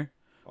 come here?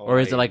 Or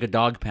is it like a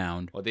dog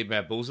pound? Or they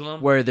bamboozle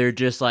them? Where they're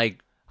just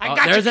like,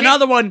 there's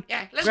another one.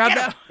 Yeah, let's get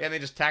him. Yeah, and they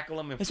just tackle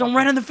him. There's someone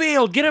right in the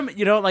field. Get him.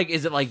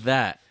 Is it like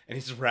that? And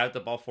he's just wrapped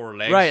up all four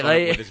legs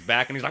with his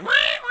back, and he's like, wah,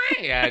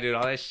 wah. Yeah, dude,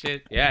 all that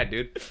shit. Yeah,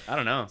 dude. I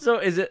don't know. So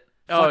is it...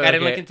 I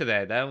didn't look into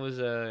that. That was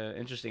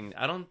interesting.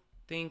 I don't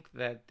think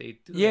that they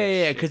do.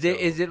 Yeah. Because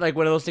is it like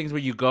one of those things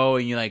where you go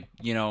and you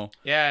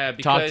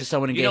talk to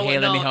someone and get, hey,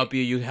 let me help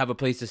you. You have a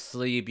place to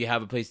sleep. You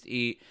have a place to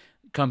eat.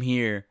 Come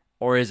here.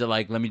 Or is it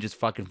like, let me just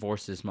fucking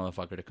force this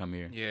motherfucker to come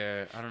here?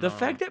 Yeah, I don't know. The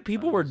fact that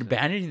people were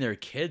abandoning their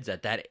kids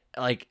at that,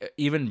 like,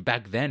 even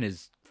back then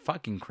is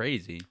fucking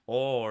crazy.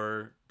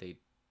 Or they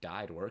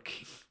died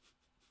working.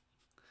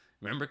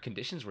 Remember,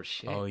 conditions were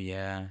shit. Oh,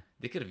 yeah.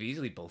 They could have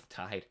easily both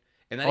died.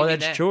 And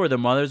that's true. The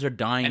mothers are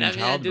dying in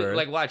childbirth. Dude,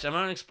 like, watch. I'm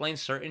going to explain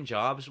certain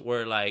jobs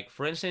where, like,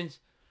 for instance,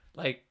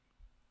 like,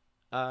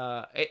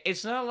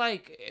 it's not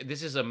like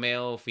this is a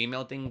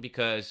male-female thing,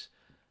 because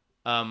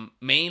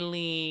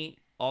mainly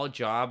all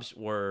jobs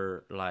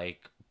were,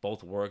 like,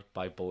 both worked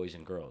by boys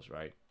and girls,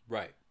 right?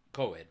 Right.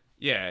 Co-ed.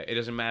 Yeah, it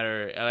doesn't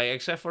matter, like,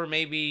 except for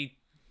maybe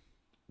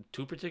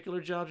 2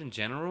 particular jobs in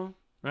general,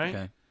 right?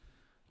 Okay.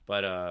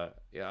 But,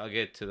 I'll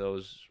get to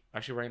those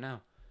actually right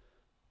now.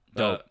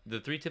 The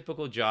 3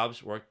 typical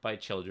jobs worked by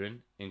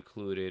children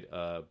included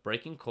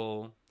breaking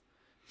coal,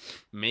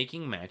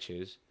 making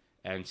matches,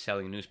 and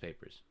selling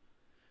newspapers.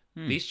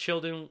 These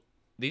children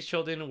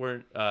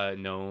were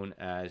known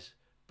as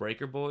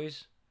breaker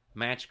boys,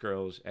 match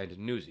girls, and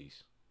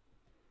newsies.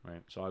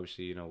 Right? So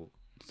obviously,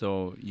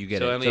 So you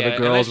get it. So the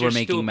girls were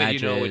making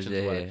matches.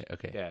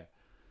 Okay.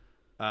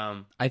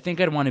 Yeah. I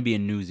think I'd want to be a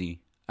newsie.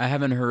 I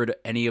haven't heard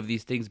any of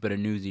these things, but a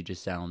newsie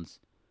just sounds...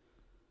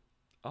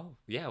 Oh,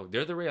 yeah.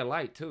 They're the ray of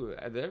light, too.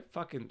 They're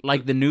fucking...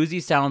 Like, the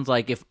newsie sounds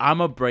like, if I'm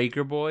a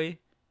breaker boy,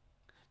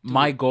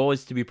 my goal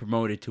is to be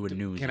promoted to a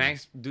newsie. Can I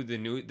do the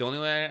news? The only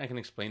way I can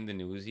explain the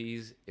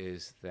newsies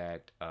is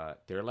that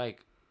they're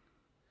like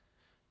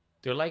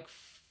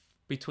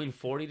between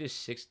 40 to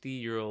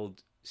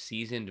 60-year-old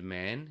seasoned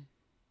men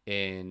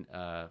in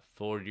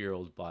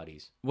 40-year-old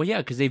bodies. Well, yeah,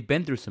 because they've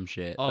been through some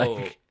shit.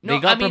 Oh. They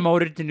got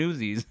promoted to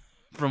newsies.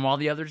 From all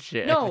the other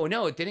shit. No,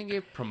 it didn't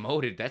get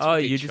promoted. That's what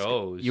they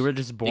chose. You were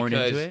just born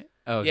into it?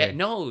 Oh, okay. Yeah,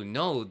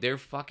 no. They're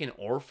fucking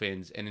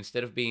orphans. And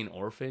instead of being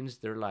orphans,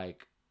 they're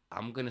like,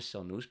 I'm going to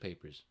sell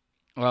newspapers.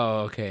 Oh,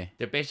 okay.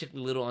 They're basically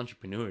little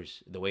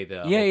entrepreneurs, the way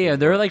the... Yeah.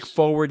 They're like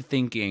forward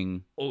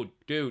thinking. Oh,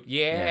 dude.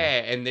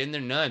 Yeah. And then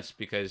they're nuts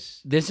because...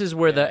 This is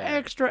where the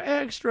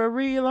extra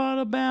real all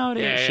about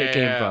it shit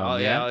came from. Oh,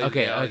 yeah.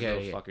 Okay.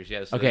 Fuckers.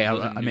 Yeah, so okay,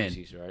 I'm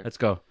newsies, in. Right? Let's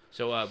go.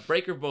 So,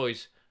 breaker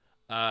boys...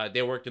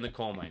 they worked in the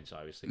coal mines,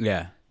 obviously.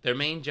 Yeah. Their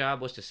main job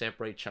was to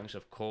separate chunks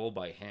of coal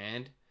by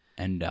hand.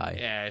 And die.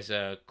 As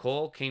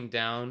coal came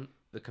down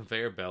the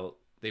conveyor belt,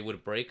 they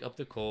would break up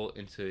the coal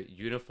into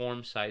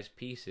uniform-sized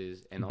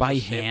pieces. And by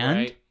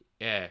hand?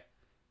 Yeah.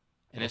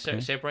 And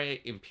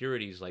separate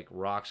impurities like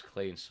rocks,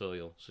 clay, and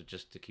soil, so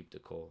just to keep the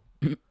coal.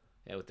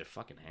 Yeah, with their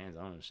fucking hands.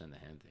 I don't understand the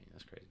hand thing.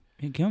 That's crazy.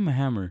 Yeah, give them a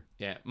hammer.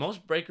 Yeah.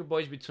 Most breaker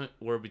boys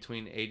were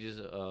between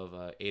ages of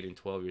 8 and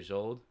 12 years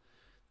old.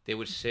 They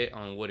would sit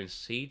on wooden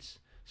seats,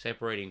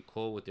 separating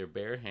coal with their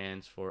bare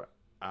hands for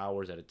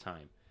hours at a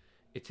time.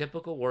 A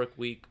typical work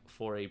week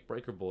for a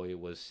breaker boy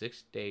was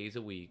 6 days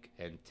a week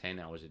and 10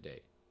 hours a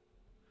day.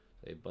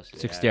 They busted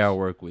 60-hour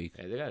work week.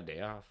 Yeah, they got a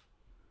day off,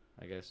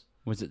 I guess.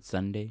 Was it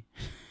Sunday?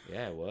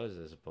 Yeah, it was,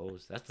 I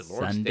suppose. That's the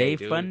Lord's Sunday Day,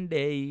 dude. Fun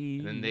Day.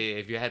 And then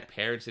if you had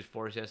parents that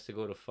forced us to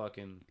go to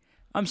fucking...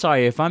 I'm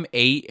sorry, if I'm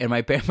 8 and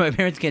my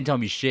parents can't tell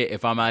me shit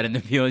if I'm out in the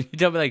field. You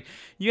tell me like,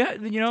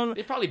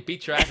 They probably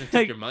beat your ass and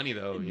took your money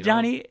though.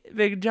 Johnny,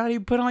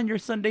 put on your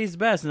Sunday's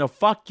best. And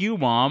fuck you,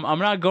 Mom. I'm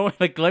not going.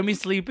 Like, let me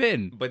sleep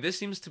in. But this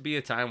seems to be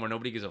a time where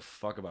nobody gives a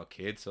fuck about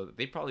kids, so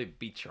they probably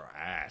beat your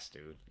ass,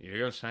 dude. You know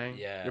what I'm saying?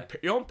 Yeah.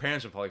 Your own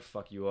parents would probably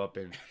fuck you up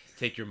and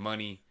take your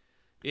money.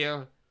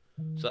 Yeah.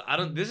 So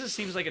this just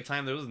seems like a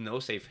time there was no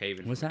safe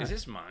haven. What's that? Is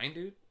this mine,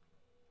 dude?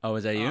 Oh,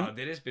 is that you? Oh,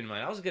 dude, it's been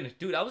mine. I was gonna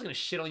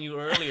shit on you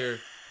earlier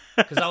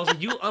because I was like,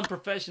 you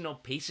unprofessional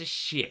piece of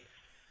shit,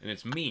 and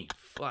it's me.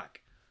 Fuck.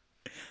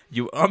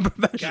 You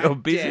unprofessional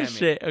piece of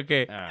shit.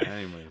 Okay. All right.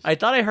 Anyways, I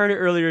thought I heard it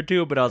earlier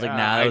too, but I was like,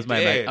 nah, that was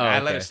my. Oh,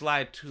 I let it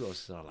slide too. I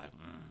was like,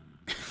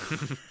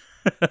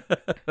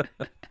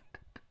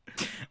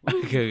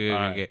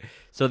 Okay.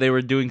 So they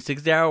were doing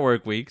 60-hour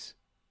work weeks.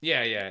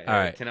 Yeah. All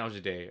right. 10 hours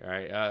a day. All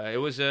right. It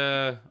was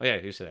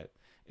you said that.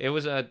 It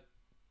was a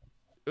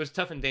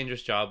tough and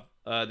dangerous job.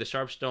 The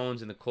sharp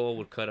stones in the coal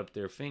would cut up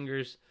their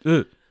fingers.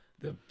 The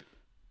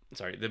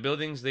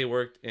buildings they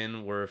worked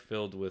in were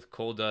filled with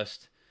coal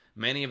dust.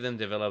 Many of them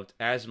developed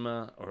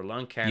asthma or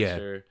lung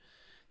cancer. Yeah.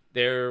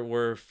 There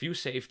were few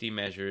safety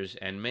measures,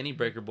 and many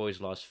breaker boys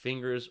lost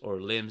fingers or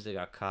limbs that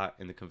got caught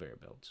in the conveyor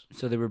belts.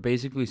 So they were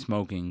basically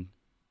smoking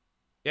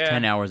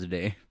 10 hours a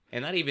day.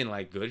 And not even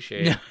like good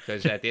shit,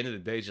 because at the end of the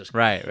day, it's just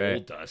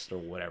coal dust or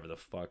whatever the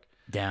fuck.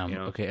 Damn.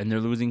 Okay, and they're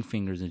losing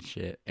fingers and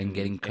shit, and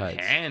getting cuts,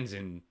 and hands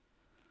and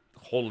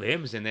whole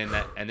limbs, and then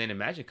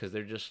imagine, because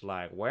they're just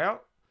like,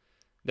 well,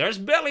 there's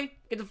Billy,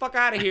 get the fuck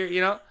out of here,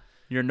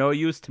 You're no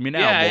use to me now,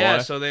 boy.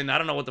 Yeah. So then I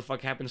don't know what the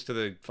fuck happens to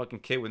the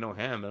fucking kid with no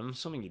hand, but I'm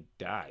assuming he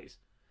dies.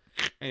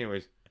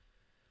 Anyways.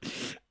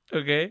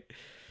 Okay.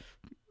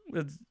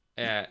 What's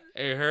it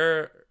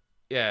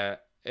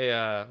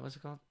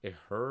called?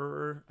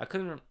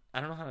 I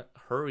don't know how to...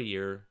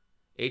 Hurrier.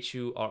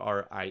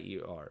 Hurrier.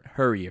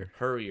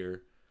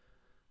 Hurrier.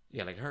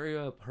 Yeah, like hurry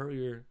up,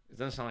 hurrier. It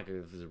doesn't sound like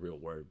it's a real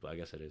word, but I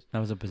guess it is. That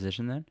was a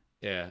position then?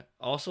 Yeah.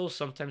 Also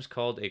sometimes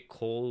called a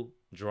coal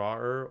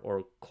drawer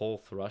or coal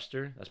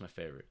thruster. That's my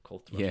favorite.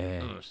 Coal thruster. Yeah.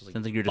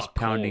 Sounds like you're just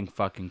pounding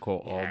fucking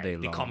coal all day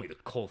long. They call me the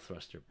coal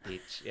thruster,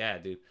 bitch. Yeah,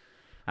 dude.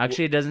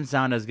 Actually, it doesn't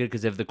sound as good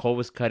because if the coal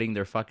was cutting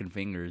their fucking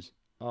fingers...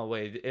 Oh,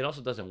 wait. It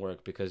also doesn't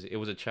work because it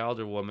was a child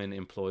or woman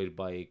employed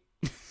by...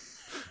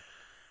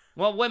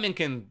 Well, women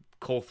can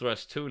coal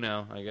thrust too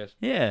now, I guess.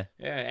 Yeah.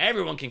 Yeah,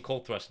 everyone can coal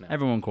thrust now.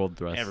 Everyone cold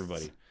thrust.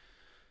 Everybody.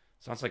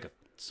 Sounds like a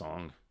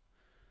song.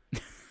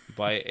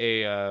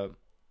 So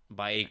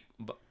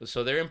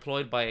they're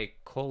employed by a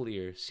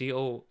collier.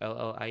 Collier?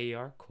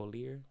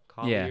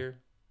 Collier? Yeah.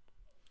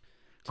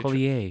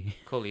 Collier.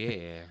 Collier,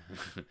 yeah.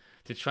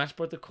 To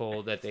transport the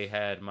coal that they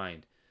had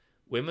mined.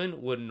 Women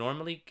would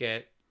normally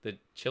get the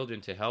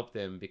children to help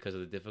them because of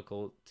the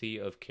difficulty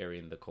of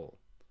carrying the coal.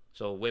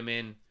 So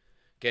women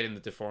getting the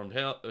deformed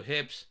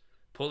hips,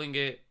 pulling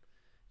it,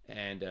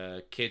 and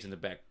kids in the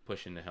back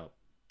pushing to help.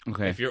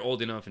 Okay. If you're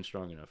old enough and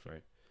strong enough,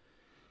 right?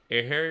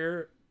 A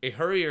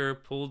hurrier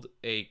pulled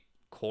a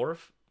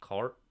corf,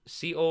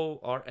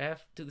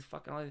 C-O-R-F, to the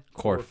fucking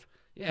corf.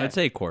 Yeah, I'd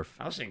say corf.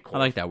 I was saying corf. I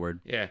like that word.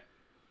 Yeah,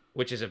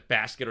 which is a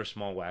basket or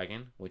small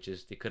wagon.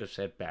 They could have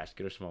said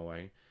basket or small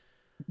wagon.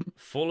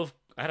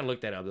 I had to look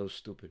that up. That was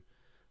stupid.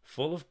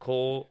 Full of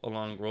coal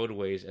along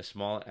roadways as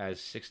small as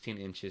 16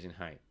 inches in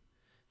height.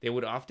 They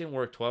would often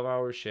work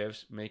 12-hour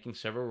shifts, making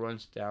several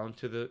runs down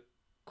to the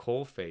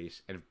coal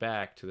face and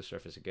back to the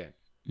surface again.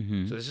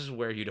 Mm-hmm. So this is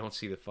where you don't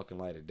see the fucking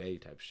light of day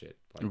type shit.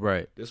 Like,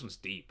 right. This one's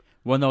deep.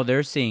 Well, no,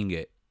 they're seeing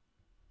it.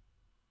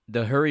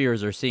 The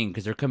hurriers are seeing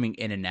because they're coming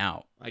in and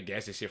out. I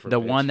guess they see it for the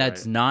one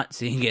that's not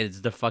seeing it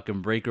is the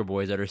fucking breaker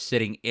boys that are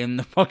sitting in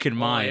the fucking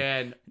mine.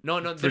 Yeah, no,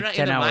 they're not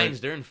in the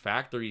mines. They're in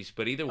factories.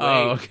 But either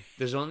way,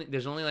 there's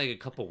only like a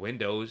couple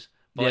windows.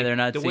 But yeah, they're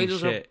not seeing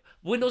shit.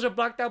 Windows are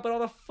blocked out, but all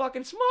the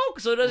fucking smoke,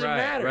 so it doesn't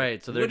matter.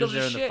 Right, so they're just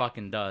there in the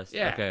fucking dust.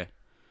 Yeah. Okay.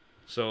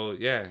 So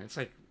yeah, it's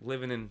like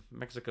living in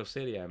Mexico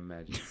City, I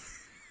imagine.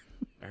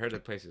 I heard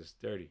that place is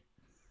dirty.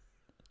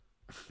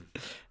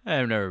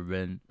 I've never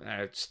been.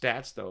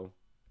 Stats though.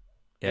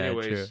 Yeah,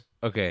 anyways. True.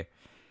 Okay.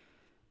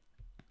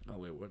 Oh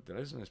wait, what? Did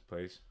I this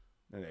place?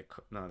 The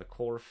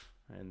Corf,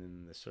 and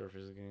then the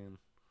Surfers again.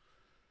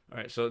 All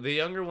right, so the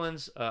younger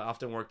ones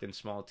often worked in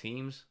small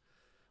teams,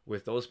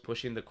 with those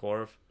pushing the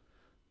Corf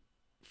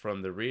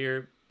from the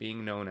rear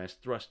being known as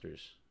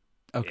thrusters.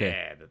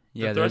 Okay.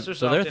 The thrusters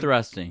so they're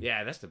thrusting.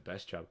 Yeah, that's the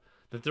best job.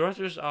 The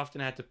thrusters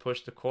often had to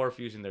push the Corf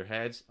using their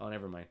heads. Oh,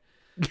 never mind.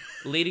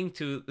 Leading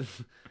to,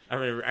 I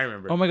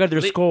remember. Oh my God,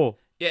 their skull.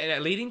 Yeah,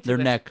 leading to their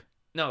neck.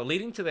 No,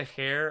 leading to the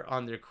hair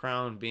on their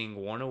crown being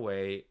worn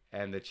away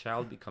and the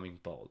child becoming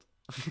bald.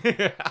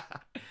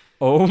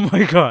 Oh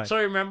my god. So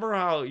remember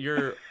how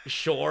you're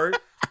short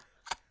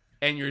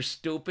and you're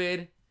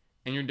stupid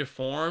and you're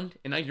deformed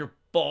and now you're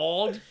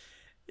bald?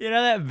 You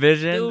know that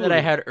vision that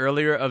I had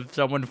earlier of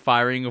someone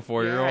firing a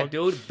 4-year-old? Yeah,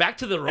 dude. Back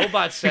to the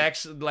robot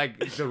sex. Like,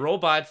 the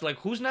robots, like,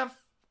 who's gonna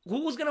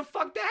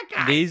fuck that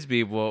guy? These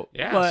people.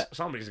 Yeah, but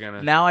somebody's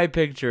gonna. Now I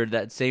pictured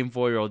that same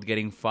 4-year-old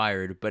getting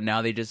fired, but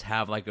now they just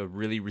have, like, a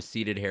really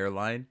receded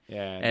hairline.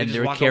 Yeah. And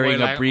they're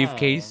carrying a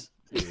briefcase.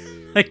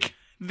 Like,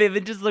 they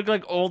just look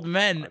like old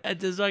men at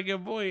this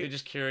fucking point. They're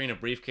just carrying a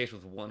briefcase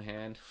with one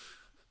hand.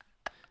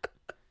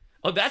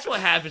 Oh, that's what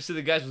happens to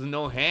the guys with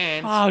no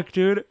hands. Fuck,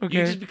 dude.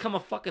 Okay. You just become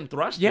a fucking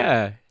thruster.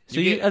 Yeah. So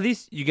at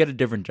least you get a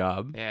different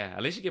job. Yeah,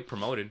 at least you get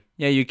promoted.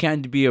 Yeah, you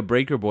can't be a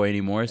breaker boy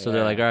anymore, so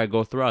they're like, all right,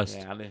 go thrust.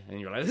 Yeah,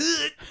 and you're like...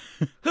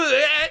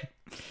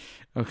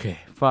 Okay,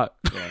 fuck.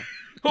 Yeah.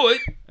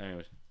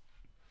 Anyways,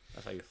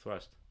 that's how you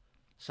thrust.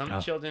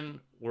 Some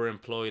children were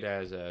employed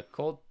as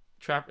cold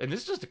trap, and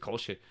this is just the cold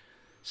shit.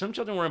 Some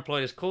children were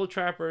employed as cold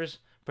trappers,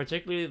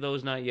 particularly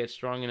those not yet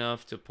strong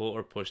enough to pull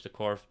or push the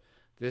corf.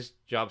 This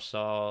job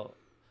saw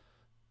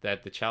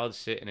that the child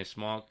sit in a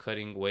small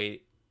cutting,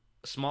 waiting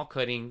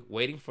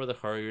for the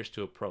hurriers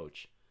to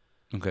approach.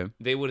 Okay.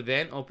 They would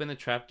then open the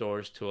trap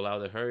doors to allow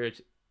the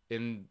hurriers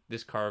in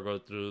this cargo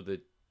through.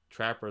 The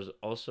trappers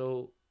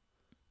also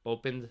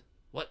opened...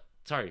 What?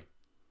 Sorry.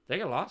 Did I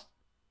get lost?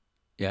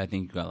 Yeah, I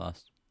think you got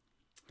lost.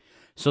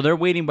 So they're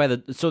waiting by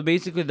the... So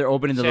basically they're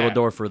opening the little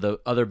door for the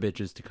other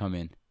bitches to come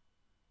in.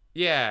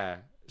 Yeah.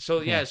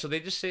 So, so they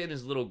just sit in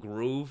this little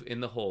groove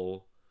in the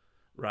hole,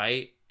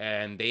 right?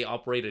 And they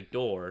operate a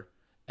door,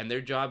 and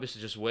their job is to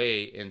just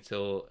wait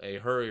until a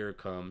hurrier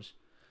comes.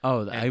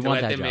 Oh, I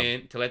want that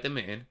job. To let them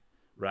in,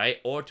 right?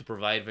 Or to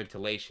provide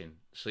ventilation.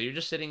 So you're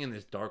just sitting in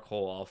this dark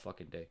hole all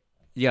fucking day.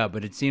 Yeah,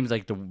 but it seems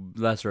like the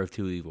lesser of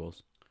two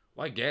evils.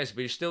 Well, I guess,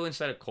 but you're still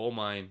inside a coal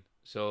mine.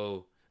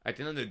 So at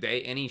the end of the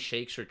day, any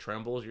shakes or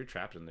trembles, you're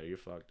trapped in there. You're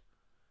fucked.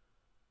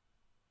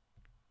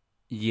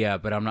 Yeah,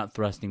 but I'm not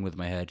thrusting with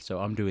my head, so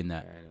I'm doing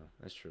that. Yeah, I know.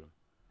 That's true.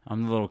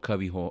 I'm the little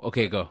cubby hole.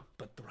 Okay, go.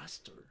 But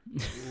thruster.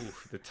 Ooh,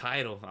 the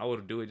title. I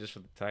would do it just for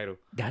the title.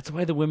 That's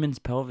why the women's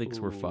pelvics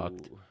were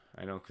fucked.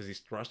 I know, because these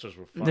thrusters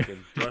were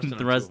fucking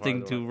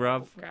thrusting too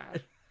rough. Like, oh,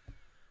 God.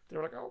 They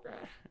were like, oh,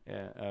 God.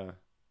 Yeah.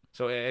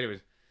 So,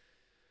 anyways.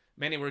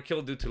 Many were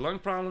killed due to lung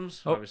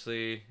problems,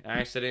 obviously,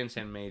 accidents,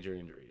 and major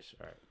injuries.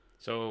 All right.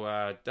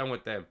 So, done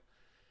with them.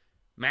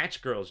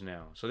 Match girls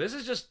now. So, this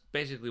is just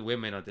basically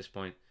women at this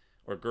point,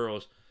 or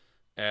girls.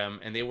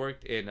 And they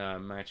worked in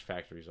match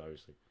factories,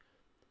 obviously.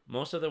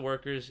 Most of the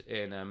workers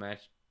in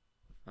match...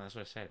 Oh, that's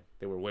what I said.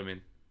 They were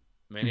women.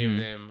 Many of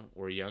them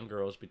were young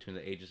girls between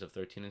the ages of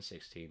 13 and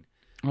 16.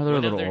 Oh, they're a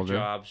little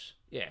older.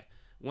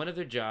 One of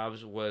their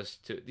jobs was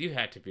to... You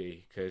had to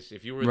be, because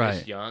if you were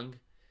this young...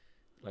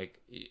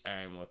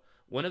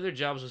 one of their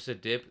jobs was to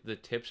dip the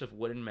tips of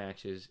wooden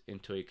matches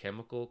into a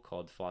chemical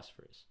called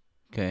phosphorus.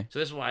 Okay. So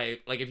this is why,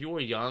 like, if you were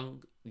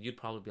young, you'd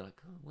probably be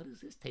like, oh, what does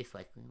this taste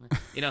like?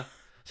 You know?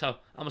 So,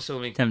 I'm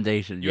assuming...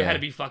 Temptation, You had to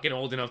be fucking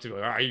old enough to be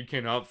like, all right, you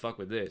cannot fuck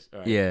with this. All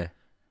right? Yeah.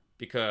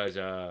 Because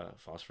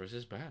phosphorus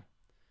is bad.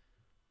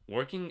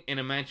 Working in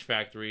a match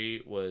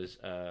factory was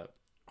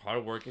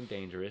hard work and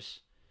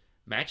dangerous.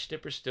 Match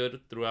dippers stood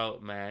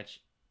throughout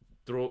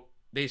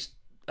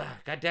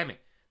God damn it.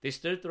 They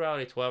stood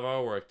throughout a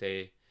 12-hour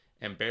workday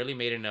and barely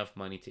made enough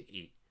money to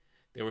eat.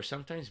 They were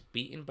sometimes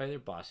beaten by their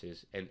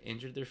bosses and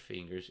injured their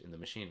fingers in the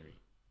machinery.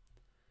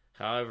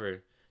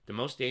 However, the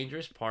most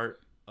dangerous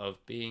part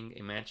of being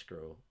a match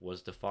girl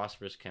was the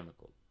phosphorus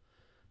chemical.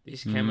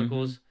 These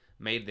chemicals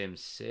made them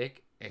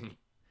sick and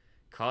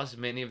caused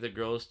many of the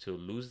girls to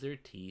lose their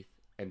teeth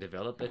and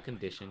develop a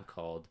condition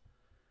called...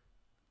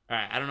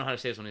 Alright, I don't know how to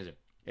say this one either.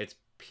 It's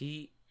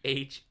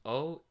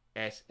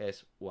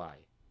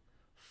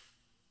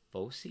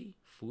Phossy.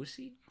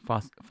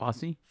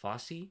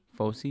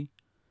 Fossy?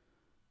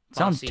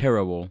 Sounds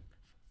terrible.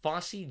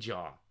 Fossy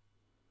jaw.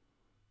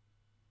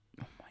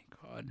 Oh my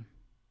god.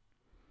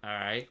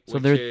 Alright. So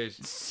they're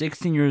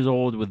 16 years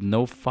old with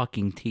no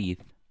fucking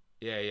teeth.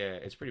 Yeah,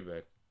 it's pretty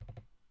bad.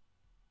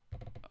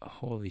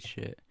 Holy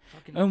shit.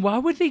 And why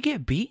would they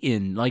get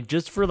beaten? Like,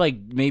 just for, like,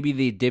 maybe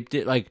they dipped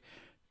it, like...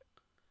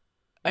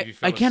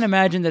 I can't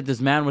imagine that this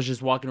man was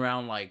just walking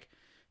around like,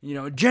 you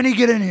know, Jenny,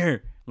 get in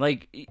here!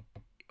 Like,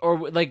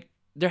 or, like,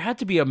 there had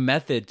to be a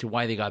method to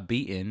why they got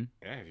beaten.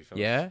 Yeah, if you fell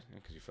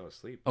because you fell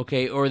asleep.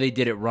 Okay, or they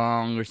did it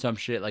wrong or some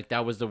shit. Like,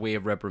 that was the way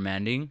of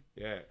reprimanding.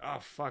 Yeah. Oh,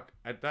 fuck.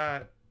 I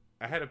thought...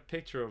 I had a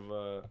picture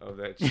of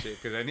that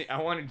shit, because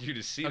I wanted you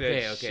to see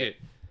that shit.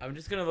 I'm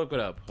just gonna look it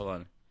up. Hold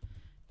on.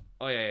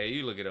 Oh, yeah,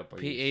 you look it up.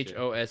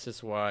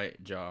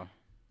 Phossy jaw.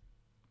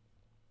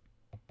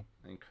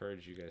 I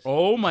encourage you guys.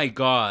 Oh, my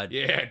God.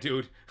 Yeah,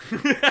 dude.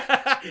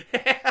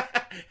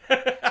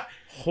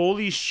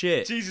 Holy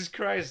shit. Jesus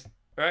Christ.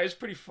 All right, it's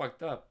pretty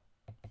fucked up.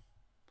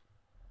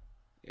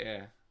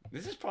 Yeah.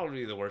 This is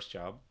probably the worst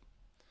job.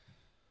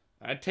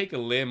 I'd take a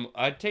limb.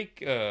 I'd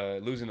take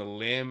losing a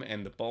limb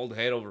and the bald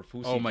head over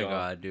Phossy jaw. Oh, my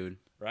God, dude.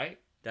 Right?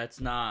 That's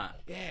not...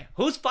 Yeah.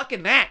 Who's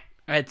fucking that?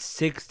 At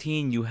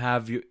 16, you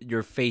have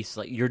your face,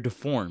 like, you're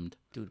deformed.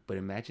 Dude, but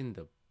imagine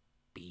the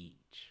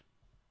beach.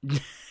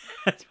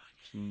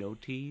 No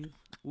teeth.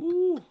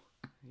 Ooh.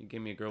 You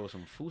give me a girl with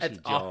some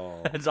fousey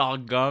jaw. That's all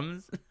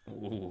gums.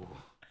 Ooh.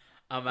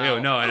 I'm out. Yo,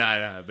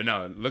 no. But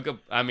no, look up.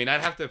 I mean,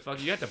 I'd have to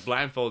you have to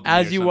blindfold me.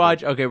 As you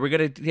watch, okay, we're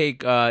going to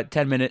take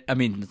 10 minutes. I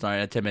mean, sorry,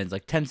 not 10 minutes,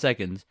 like 10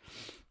 seconds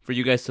for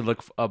you guys to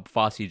look up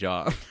fousey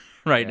jaw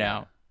right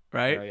now.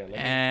 Right? Yeah,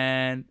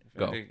 and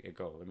go.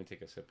 Let me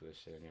take a sip of this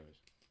shit anyways.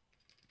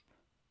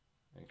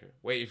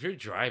 Wait, if you're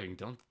driving,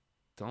 don't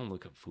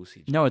look up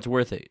fousey jaw. No, it's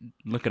worth it.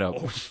 Look it up.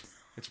 Oh,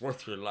 it's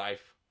worth your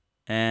life.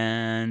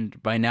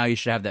 And by now you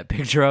should have that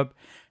picture up,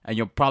 and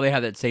you'll probably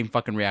have that same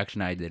fucking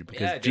reaction I did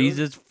because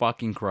Jesus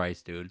fucking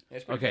Christ, dude.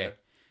 Okay, bad.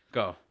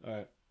 Go. All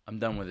right, I'm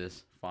done with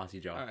this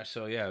fousey jaw. All right,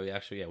 so we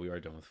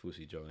are done with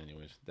fousey jaw.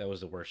 Anyways, that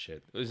was the worst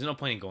shit. There's no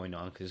point in going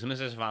on because as soon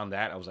as I found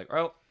that, I was like,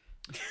 oh.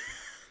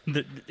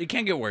 It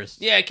can't get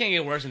worse. Yeah, it can't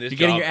get worse in this. You're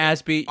getting your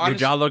ass beat. Your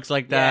jaw looks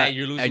like that. Yeah,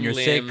 you're losing and you're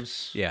limbs.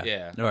 Sick.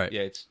 Yeah. All right.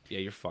 Yeah,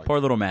 you're fucked. Poor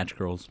little match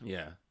girls.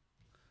 Yeah.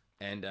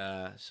 And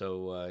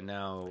so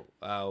now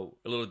a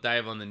little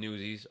dive on the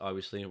Newsies.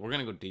 Obviously, we're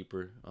gonna go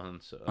deeper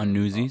on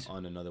Newsies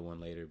on another one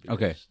later.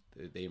 Because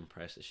they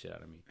impressed the shit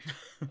out of me.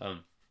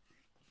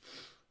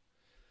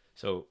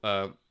 So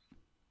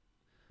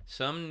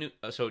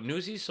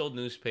Newsies sold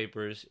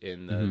newspapers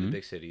in the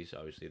big cities.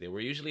 Obviously, they were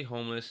usually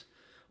homeless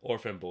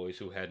orphan boys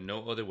who had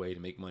no other way to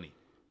make money.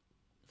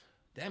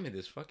 Damn it,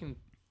 this fucking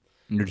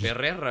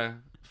Herrera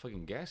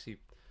fucking gassy.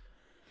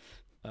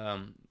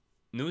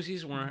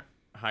 Newsies weren't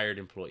hired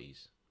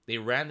employees. They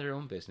ran their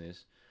own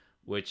business,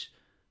 which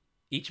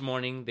each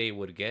morning they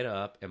would get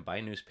up and buy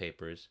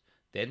newspapers.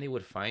 Then they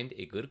would find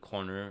a good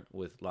corner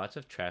with lots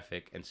of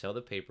traffic and sell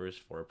the papers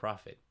for a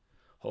profit.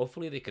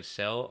 Hopefully they could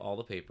sell all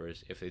the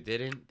papers. If they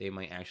didn't, they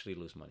might actually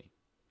lose money.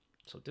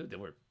 So, dude, they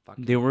were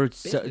fucking they were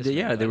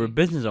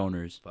business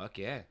owners. Fuck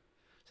yeah.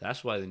 So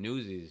that's why the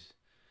Newsies,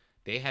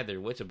 they had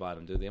their wits about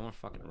them, dude. They weren't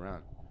fucking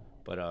around.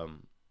 But,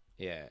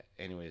 yeah,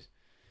 anyways.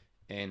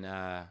 And,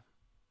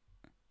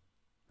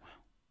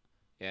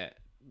 yeah.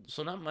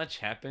 So not much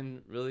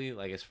happened, really,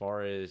 like, as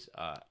far as...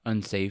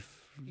 unsafe?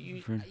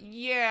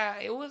 Yeah,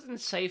 it wasn't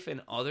safe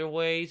in other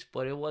ways,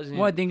 but it wasn't...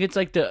 Well, I think it's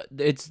like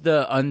it's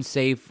the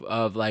unsafe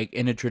of, like,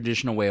 in a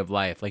traditional way of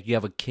life. Like, you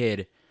have a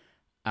kid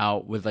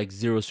out with, like,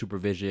 zero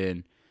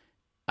supervision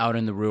out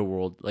in the real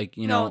world. Like,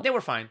 you know... No, they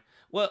were fine.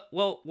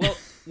 Well,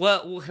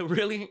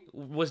 really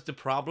was the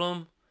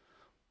problem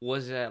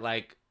was that,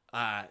 like,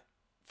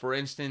 for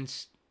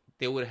instance,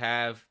 they were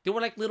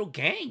like little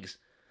gangs.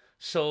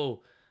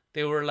 So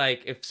they were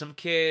like, if some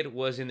kid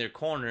was in their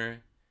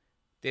corner,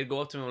 they'd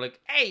go up to him and like,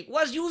 hey,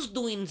 what's you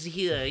doing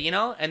here, you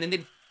know? And then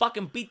they'd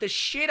fucking beat the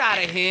shit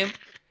out of him,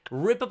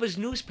 rip up his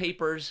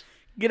newspapers.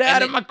 Get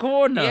out of my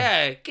corner.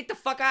 Yeah, get the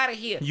fuck out of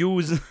here.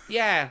 Use.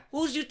 Yeah,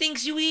 who's you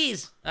thinks you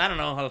is? I don't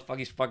know how the fuck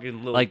he's fucking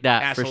little like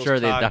that, for sure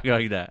they talk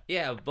like that.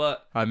 Yeah,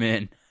 but... I'm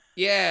in.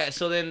 Yeah,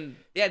 so then,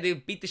 they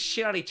beat the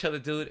shit out of each other,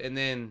 dude, and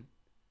then,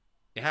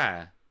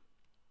 yeah.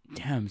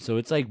 Damn, so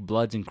it's like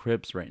Bloods and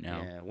Crips right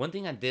now. Yeah, one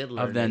thing I did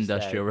learn of the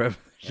Industrial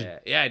Revolution.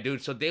 Yeah,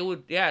 dude, so they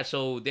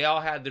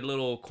all had their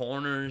little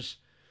corners.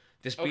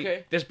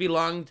 This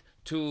belonged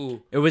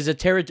to... It was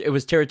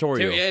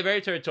territorial. Yeah,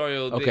 very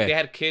territorial. Okay. They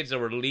had kids that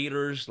were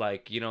leaders,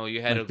 like, you know,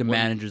 you had... Like the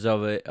managers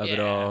of it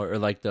all, or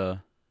like the...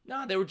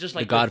 No, they were just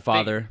like... The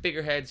Godfather.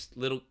 Figureheads,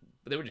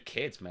 they were just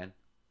kids, man.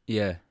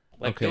 Yeah.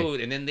 Like,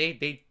 dude, and then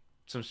they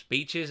some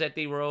speeches that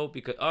they wrote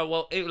because... Oh,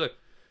 well, look.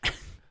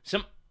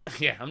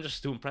 I'm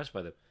just too impressed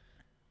by them.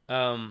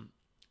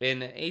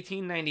 In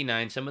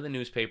 1899, some of the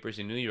newspapers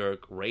in New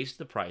York raised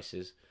the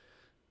prices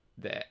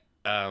that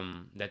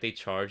they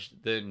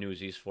charged the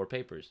Newsies for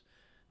papers.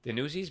 The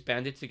Newsies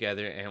banded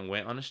together and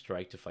went on a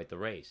strike to fight the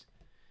raise.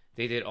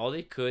 They did all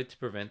they could to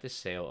prevent the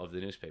sale of the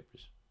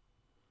newspapers.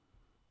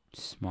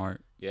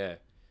 Smart. Yeah.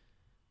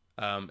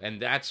 And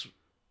that's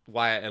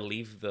why I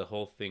leave the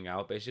whole thing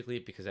out, basically,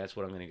 because that's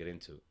what I'm going to get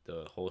into.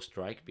 The whole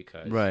strike,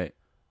 because... Right.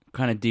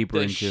 Kind of deeper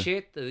into... The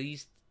shit that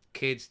these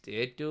kids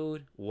did,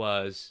 dude,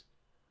 was...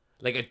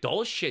 Like,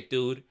 adult shit,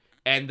 dude.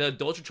 And the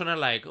adults were trying to,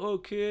 like, oh,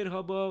 kid, how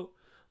about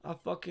I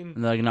fucking...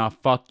 And they're like, nah,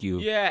 fuck you.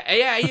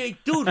 Yeah,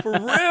 dude, for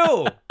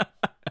real.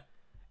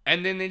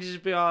 And then they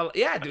just be all...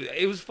 Yeah, dude,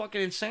 it was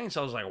fucking insane.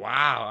 So I was like,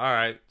 wow, all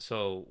right.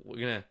 So we're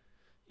gonna,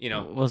 you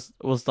know...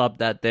 We'll stop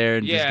that there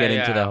and just get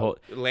into the whole...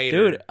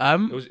 Later. Dude,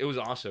 It was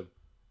awesome.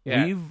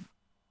 Yeah.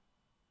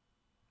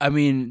 I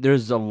mean,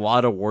 there's a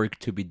lot of work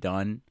to be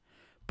done,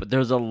 but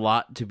there's a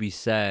lot to be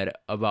said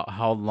about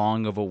how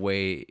long of a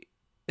way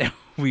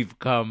we've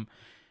come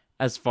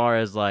as far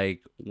as,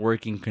 like,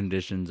 working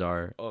conditions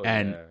are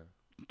and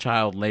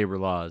child labor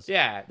laws.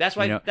 Yeah, that's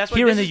why... You know, that's why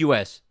here in the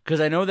U.S., because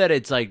I know that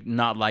it's, like,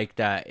 not like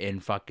that in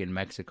fucking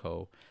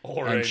Mexico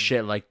or and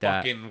shit like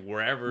that. Fucking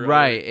wherever.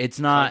 Right, it's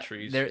not...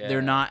 Countries,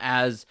 they're not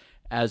as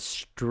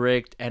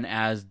strict and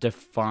as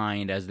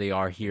defined as they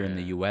are here in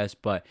the U.S.,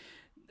 but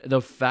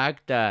the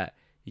fact that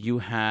you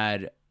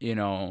had, you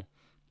know,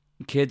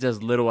 kids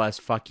as little as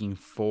fucking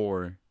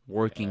 4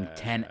 working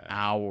 10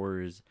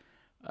 hours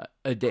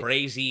a day.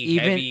 Crazy,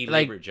 even, heavy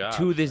labor jobs.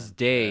 To this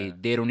day,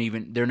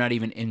 they're not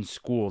even in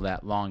school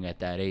that long at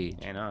that age.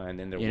 I know, and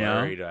then they're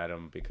worried at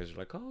them because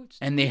like, oh, it's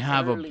and they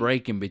have early. A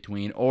break in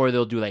between, or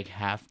they'll do like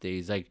half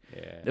days. Like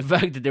the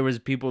fact that there was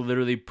people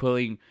literally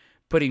putting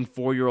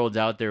 4-year-olds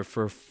out there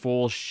for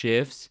full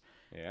shifts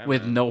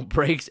with no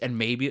breaks, and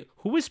maybe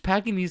who was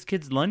packing these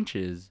kids'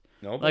 lunches?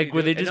 Nobody, like,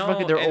 were they just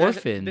fucking? They're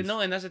orphans.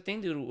 And that's the thing,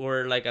 dude.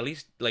 Or like, at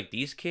least like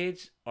these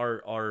kids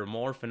are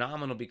more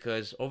phenomenal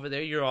because over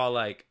there you're all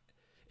like,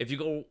 if you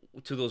go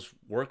to those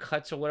work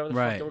huts or whatever the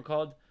fuck they were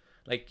called,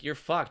 like you're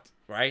fucked,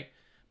 right?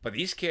 But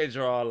these kids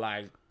are all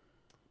like,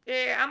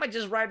 yeah, I'm gonna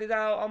just write it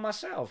out on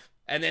myself,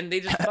 and then they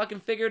just fucking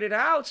figured it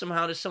out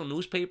somehow. They sell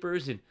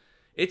newspapers, and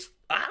it's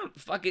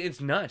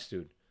nuts,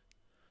 dude.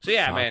 So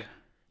yeah, man,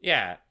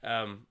 yeah.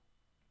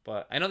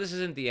 But I know this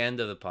isn't the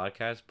end of the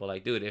podcast, but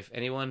like, dude, if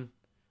anyone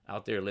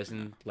out there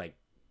listening, like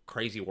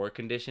crazy work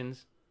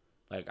conditions,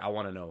 like I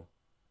want to know.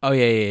 Oh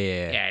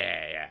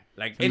yeah.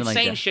 Like something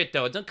insane like shit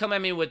though. Don't come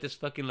at me with this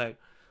fucking like,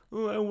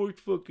 oh, I worked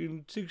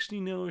fucking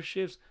 16-hour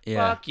shifts.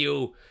 Yeah. Fuck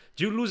you.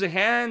 Did you lose a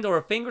hand or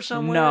a finger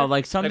somewhere? No,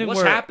 like something. Like,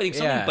 what's happening?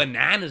 Something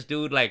bananas,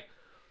 dude. Like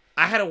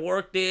I had to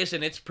work this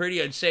and it's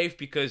pretty unsafe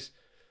because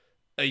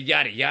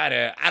yada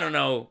yada. I don't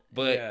know,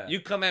 but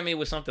you come at me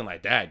with something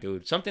like that,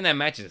 dude. Something that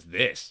matches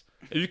this.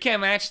 If you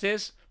can't match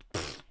this.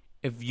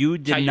 If you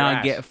did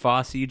not get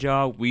Fosse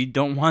job, we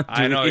don't want to.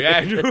 I know,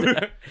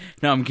 yeah.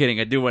 No, I'm kidding.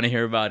 I do want to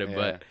hear about it,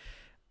 but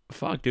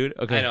fuck, dude.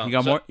 Okay, you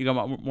got more? You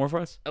got more for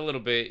us? A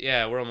little bit,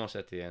 yeah. We're almost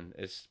at the end.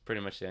 It's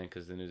pretty much the end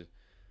because the news.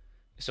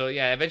 So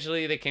yeah,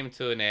 eventually they came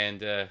to an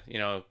end.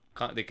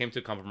 They came to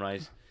a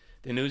compromise.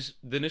 The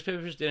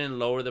newspapers didn't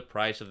lower the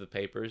price of the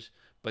papers,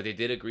 but they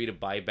did agree to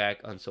buy back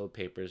unsold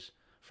papers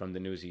from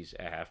the newsies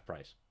at half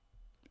price.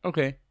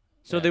 Okay,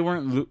 so they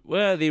weren't.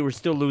 They were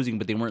still losing,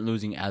 but they weren't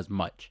losing as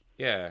much.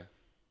 Yeah.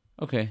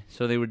 Okay,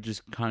 so they would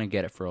just kind of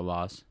get it for a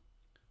loss.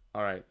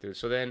 All right, dude.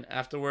 So then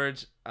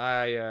afterwards,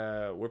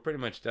 we're pretty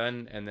much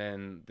done, and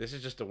then this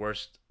is just the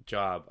worst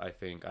job I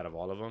think out of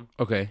all of them.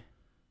 Okay.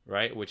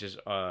 Right, which is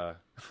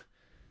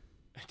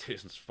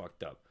this is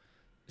fucked up.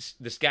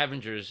 The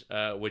scavengers,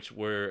 which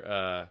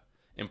were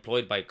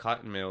employed by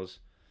cotton mills,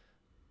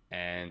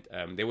 and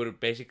they would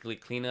basically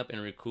clean up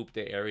and recoup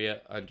the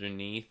area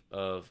underneath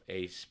of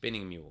a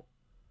spinning mule,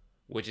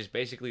 which is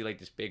basically like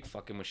this big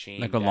fucking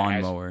machine, like a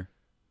lawnmower.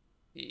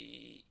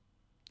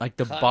 Like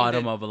the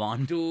bottom of a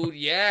lawn, dude.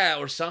 Yeah,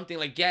 or something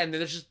like and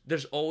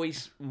there's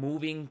always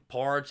moving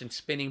parts and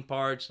spinning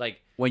parts.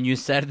 Like when you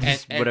said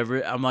this,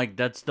 whatever, I'm like,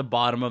 that's the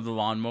bottom of the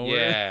lawnmower.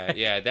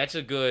 Yeah, that's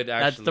a good.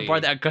 Actually, that's the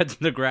part that cuts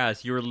the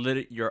grass. You're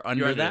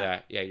under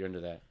that. Yeah, you're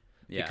under that.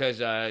 Yeah. Because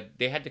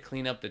they had to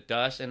clean up the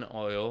dust and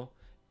oil,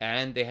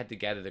 and they had to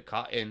gather the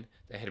cotton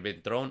that had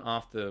been thrown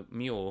off the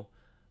mule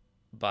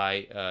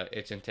by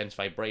its intense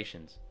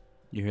vibrations.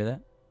 You hear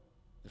that?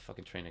 The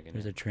fucking train again.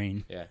 There's a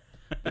train. Yeah.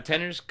 The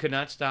tenders could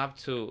not stop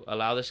to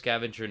allow the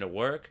scavenger to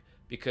work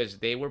because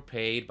they were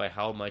paid by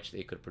how much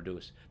they could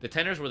produce. The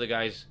tenders were the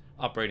guys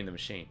operating the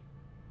machine.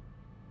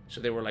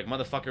 So they were like,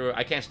 motherfucker,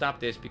 I can't stop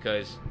this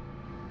because...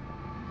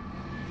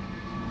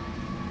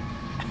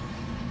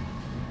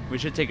 We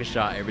should take a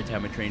shot every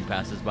time a train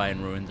passes by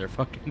and ruins our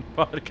fucking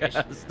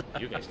podcast.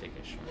 You guys take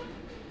a shot.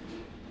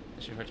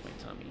 This shit hurts my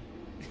tummy.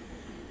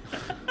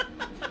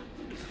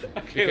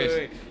 Okay,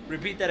 wait.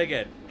 Repeat that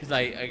again, because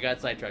I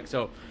got sidetracked.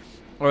 So...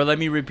 Or let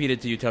me repeat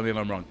it to you. Tell me if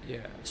I'm wrong.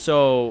 Yeah.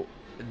 So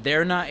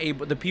they're not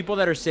able. The people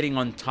that are sitting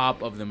on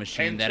top of the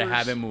machine that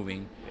have it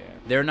moving,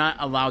 they're not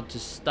allowed to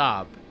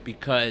stop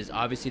because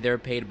obviously they're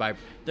paid by.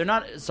 They're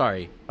not.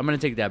 Sorry, I'm gonna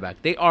take that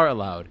back. They are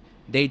allowed.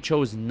 They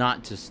chose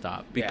not to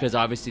stop because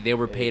obviously they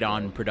were paid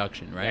on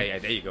production, right? Yeah.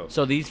 There you go.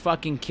 So these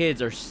fucking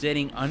kids are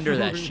sitting under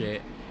that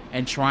shit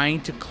and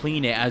trying to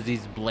clean it as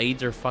these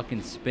blades are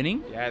fucking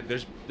spinning. Yeah,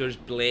 there's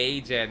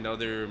blades and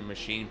other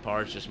machine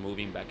parts just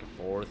moving back and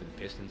forth and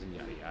pistons and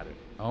yada yada.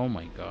 Oh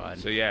my god.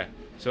 So yeah,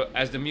 so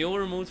as the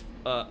mule moved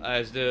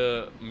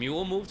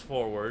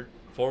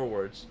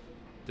forwards,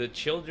 the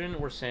children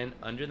were sent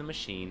under the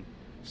machine,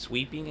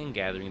 sweeping and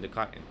gathering the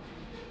cotton.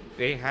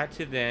 They had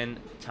to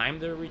then time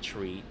their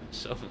retreat.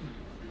 So,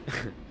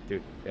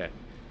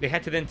 they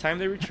had to then time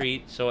their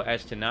retreat so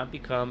as to not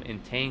become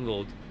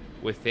entangled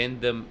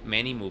within the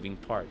many moving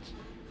parts.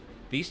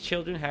 These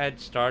children had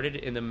started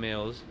in the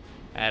mills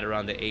at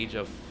around the age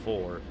of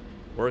 4,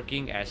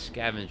 working as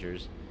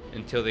scavengers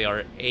until they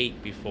are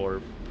 8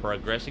 before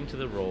progressing to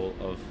the role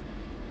of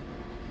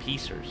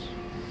piecers.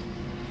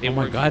 Oh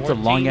my god, it's a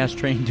long-ass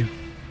train, dude.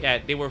 Yeah,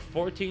 they were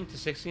 14 to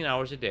 16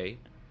 hours a day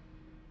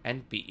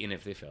and beaten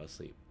if they fell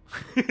asleep.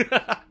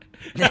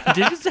 It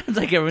just sounds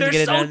like everyone's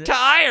They're so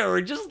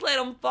tired. Just let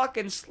them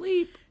fucking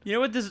sleep.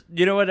 You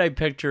know what I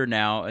picture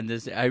now? And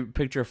I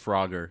picture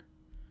Frogger.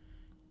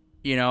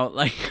 You know,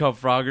 like how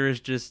Frogger is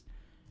just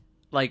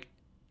like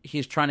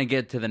he's trying to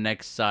get to the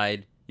next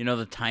side. You know,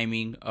 the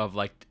timing of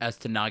like as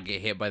to not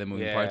get hit by the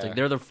moving parts. Like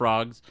they're the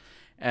frogs,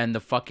 and the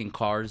fucking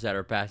cars that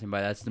are passing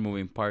by. That's the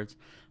moving parts.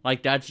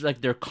 Like that's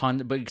like their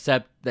but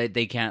except that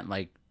they can't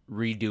like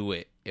redo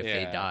it if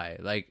they die.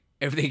 Like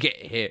if they get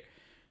hit.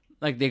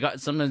 Like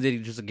sometimes they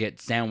just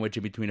get sandwiched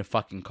in between a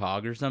fucking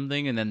cog or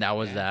something, and then that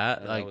was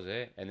that. Like, that was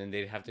it. And then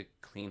they'd have to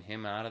clean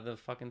him out of the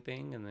fucking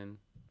thing, and then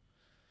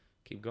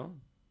keep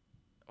going.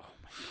 Oh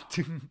my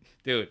god,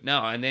 dude!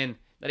 No, and then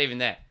not even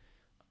that.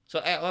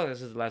 So,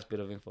 this is the last bit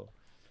of info.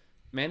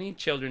 Many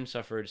children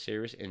suffered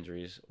serious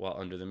injuries while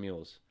under the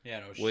mules.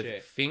 Yeah, no with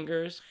shit.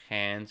 Fingers,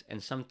 hands,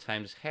 and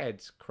sometimes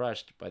heads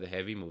crushed by the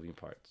heavy moving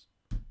parts.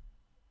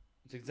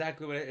 It's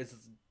exactly what it is.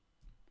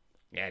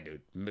 Yeah,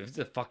 dude, it's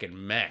a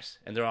fucking mess.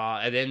 And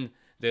then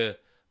the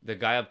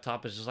guy up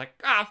top is just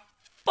like,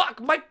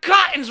 fuck, my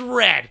cotton's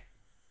red.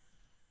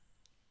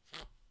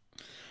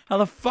 How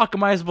the fuck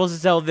am I supposed to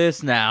sell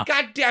this now?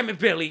 God damn it,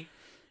 Billy.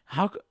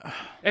 How?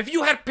 If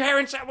you had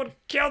parents, I would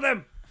kill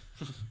them.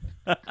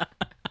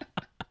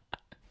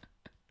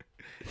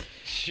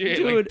 Shit,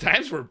 dude. Like,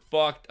 times were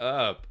fucked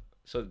up.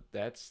 So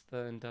that's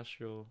the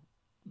industrial.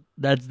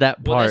 That's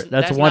that part.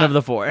 That's one of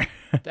the four.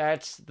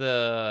 That's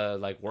the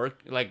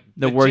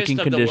the working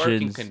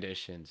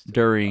conditions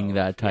during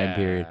that time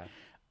period.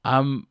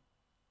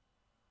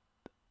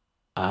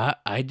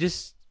 I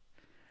just.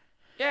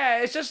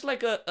 Yeah, it's just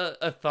like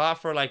a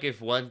thought for like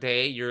if one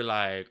day you're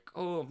like,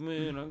 oh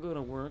man, I'm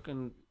gonna work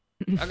and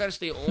I gotta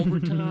stay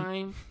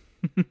overtime.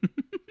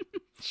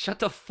 Shut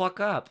the fuck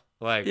up,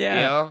 like you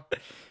know.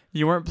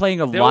 You weren't playing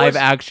a live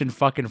action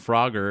fucking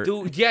Frogger.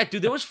 Dude, yeah,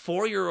 dude, there was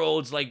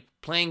 4-year-olds like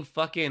playing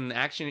fucking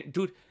action.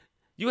 Dude,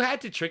 you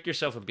had to trick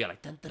yourself and be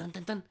like, dun, dun,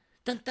 dun, dun,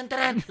 dun, dun,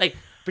 dun, like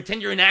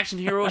pretend you're an action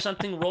hero or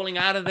something rolling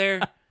out of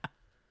there.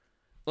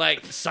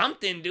 Like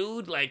something,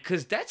 dude, like,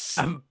 cause that's,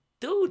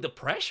 dude, the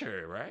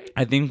pressure, right?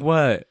 I think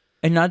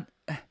and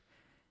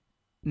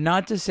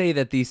not to say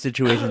that these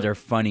situations are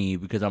funny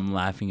because I'm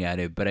laughing at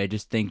it, but I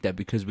just think that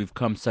because we've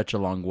come such a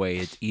long way,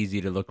 it's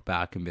easy to look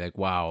back and be like,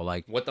 wow,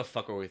 like... What the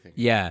fuck are we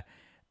thinking? Yeah.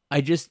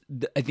 I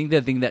think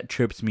the thing that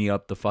trips me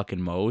up the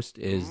fucking most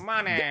is...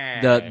 Money!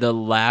 The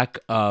lack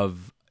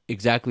of...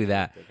 Exactly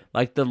that.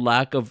 Like, the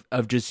lack of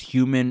just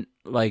human,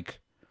 like...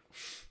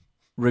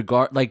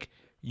 Regard... Like,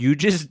 you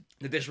just...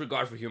 The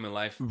disregard for human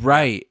life.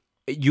 Right.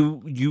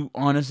 You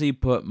honestly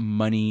put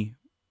money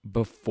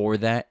before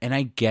that, and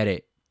I get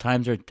it.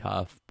 Times are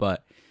tough,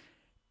 but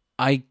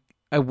I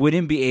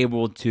wouldn't be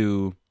able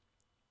to.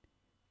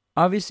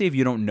 Obviously, if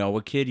you don't know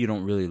a kid, you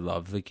don't really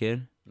love the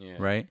kid,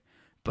 right?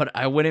 But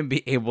I wouldn't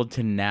be able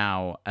to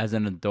now, as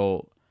an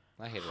adult,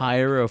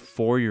 hire a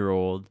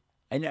 4-year-old.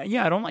 And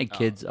I don't like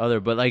kids other,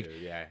 but like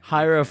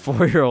hire a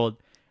 4-year-old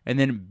and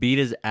then beat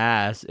his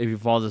ass if he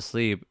falls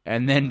asleep,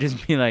 and then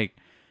just be like,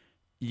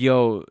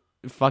 "Yo,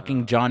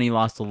 fucking Johnny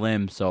lost a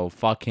limb, so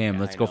fuck him.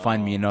 Let's go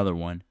find me another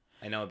one."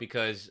 I know,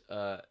 because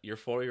your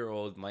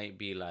 4-year-old might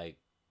be like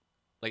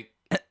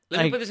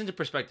let me put this into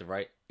perspective,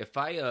 right? If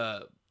I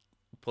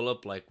pull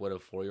up like what a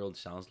 4-year-old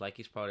sounds like,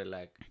 he's probably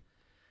like,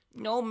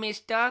 "No,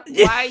 mister,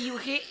 why are you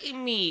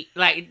hitting me?"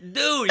 Like,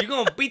 dude, you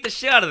gonna beat the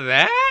shit out of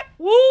that?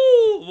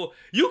 Woo!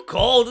 You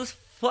cold as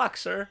fuck,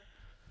 sir.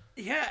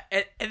 Yeah,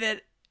 and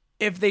then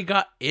if they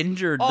got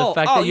injured, the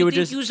fact that you would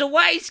just... use a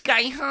wise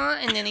guy, huh?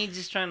 And then he's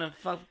just trying to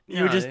fuck...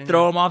 You would just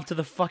throw him off to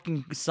the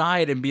fucking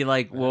side and be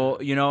like, well,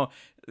 you know...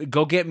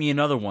 Go get me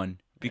another one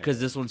because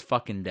this one's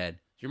fucking dead.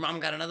 Your mom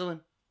got another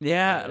one?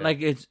 Yeah, like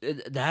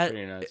that.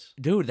 Pretty nuts.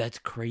 Dude, that's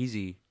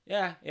crazy.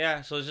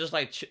 Yeah. So it's just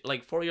like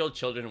 4-year-old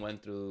children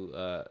went through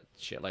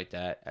shit like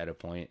that at a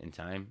point in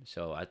time.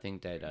 So I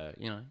think that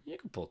you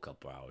can pull a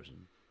couple hours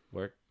and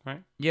work,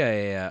 right?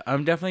 Yeah.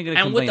 I'm definitely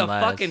gonna complain with a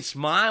less. fucking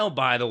smile,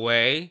 by the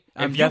way.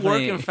 If you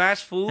work in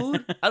fast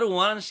food, I don't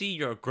want to see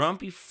your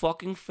grumpy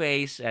fucking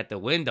face at the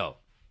window,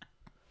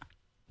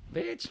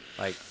 bitch.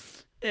 Like.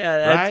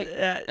 Yeah,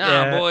 that's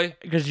right? Boy.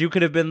 Because you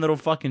could have been little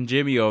fucking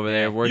Jimmy over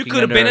there working. You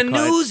could have been a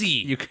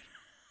newsie.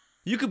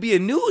 You could be a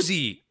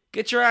newsie.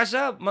 Get your ass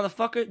up,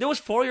 motherfucker. There was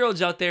 4-year-olds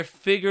out there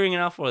figuring it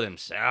out for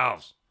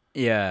themselves.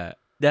 Yeah,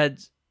 they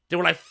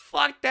were like,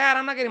 "Fuck that!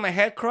 I'm not getting my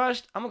head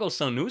crushed. I'm gonna go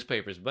sell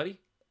newspapers, buddy."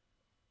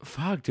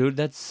 Fuck, dude,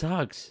 that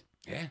sucks.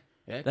 Yeah.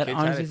 That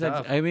honestly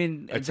sucks. I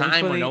mean, a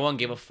time where no one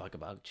gave a fuck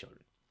about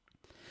children.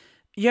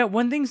 Yeah,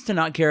 one thing's to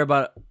not care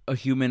about a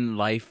human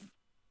life,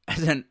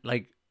 as in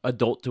like.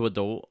 Adult to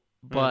adult,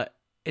 but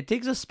it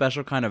takes a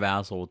special kind of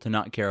asshole to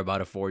not care about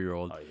a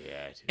 4-year-old. Oh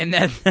yeah, dude. And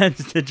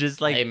that's to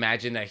just like. I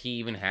imagine that he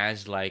even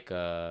has like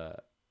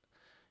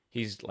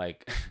he's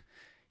like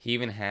he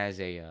even has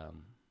a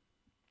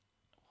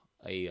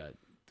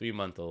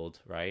 3-month-old,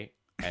 right?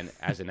 And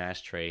as an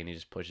ashtray, and he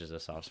just pushes a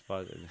soft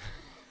spot.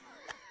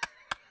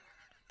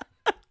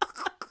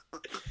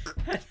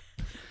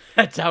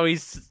 That's how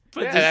he's.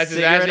 That's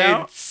his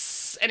out.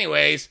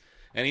 Anyways,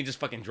 and he just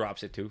fucking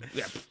drops it too.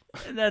 Yeah.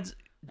 That's.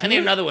 I need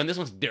another one. This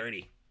one's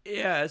dirty.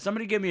 Yeah,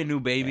 somebody give me a new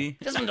baby.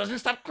 This one doesn't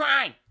stop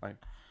crying. Like,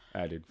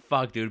 dude.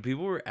 Fuck, dude.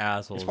 People were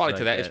assholes. It's probably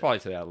to that. It's probably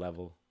to that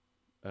level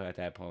at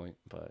that point.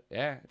 But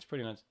yeah, it's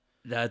pretty nuts.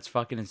 That's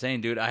fucking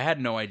insane, dude. I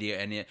had no idea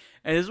any.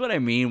 And this is what I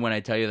mean when I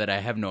tell you that I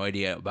have no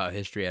idea about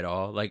history at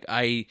all. Like,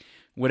 I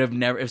would have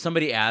never. If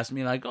somebody asked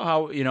me, like, "Oh,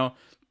 how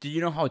do you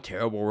know how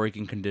terrible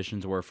working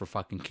conditions were for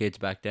fucking kids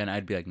back then?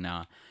 I'd be like,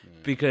 nah,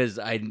 because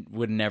I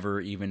would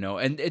never even know.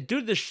 And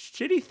dude, the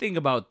shitty thing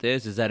about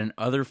this is that in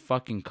other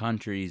fucking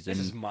countries this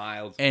is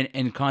mild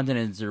and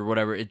continents or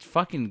whatever, it's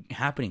fucking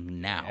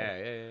happening now.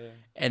 Yeah.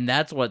 And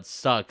that's what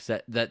sucks,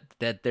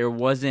 that there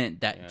wasn't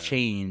that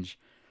change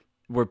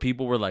where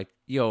people were like,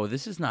 yo,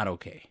 this is not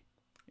okay.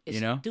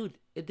 Dude,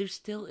 there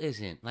still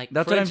isn't. Like,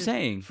 that's what I'm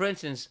saying. For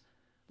instance,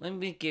 let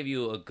me give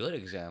you a good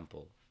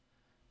example.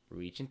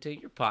 Reach into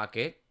your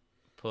pocket,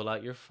 pull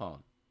out your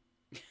phone.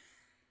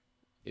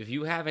 If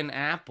you have an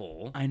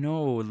Apple... I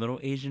know, little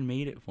Asian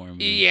made it for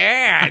me.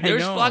 Yeah,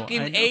 there's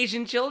fucking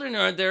Asian children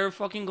out there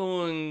fucking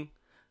going...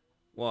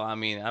 Well, I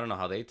mean, I don't know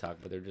how they talk,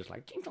 but they're just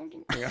like...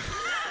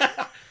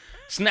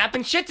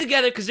 snapping shit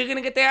together because they're going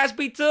to get their ass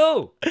beat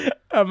too.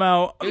 I'm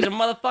out. These are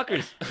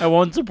motherfuckers. I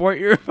won't support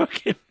your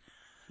fucking...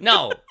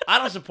 No, I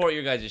don't support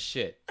your guys'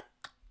 shit.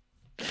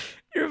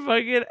 You're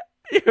fucking...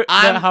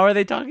 How are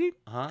they talking?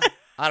 Huh?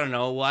 I don't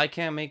know. Well, I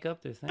can't make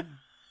up their thing.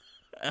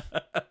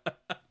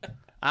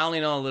 I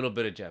only know a little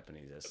bit of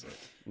Japanese, that's it.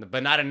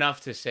 But not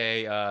enough to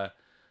say, I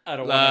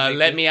don't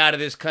let me out of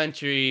this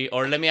country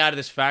or let me out of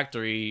this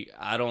factory.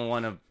 I don't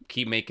want to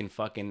keep making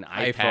fucking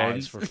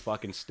iPads for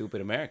fucking stupid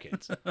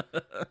Americans.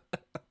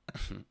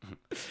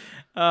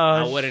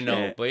 I wouldn't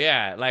know. But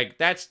yeah, like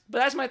that's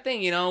my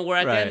thing, where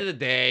at the end of the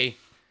day,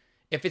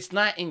 if it's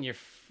not in your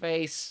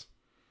face...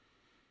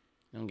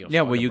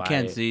 well, you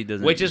can't see,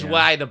 doesn't. Which is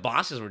why the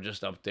bosses were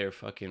just up there,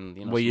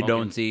 fucking. What you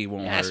don't see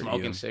won't hurt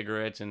smoking you.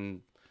 cigarettes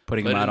and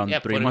putting them out on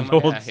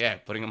 3-month-olds. Yeah,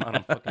 putting them out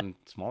on fucking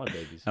smaller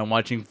babies. And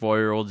watching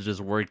 4-year-olds just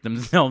work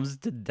themselves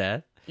to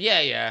death.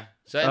 Yeah.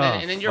 So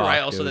and then you're right,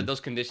 also that those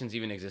conditions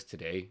even exist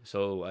today.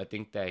 So I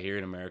think that here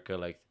in America,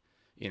 like,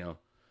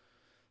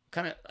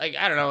 kind of like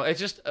I don't know. It's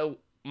just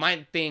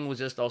my thing was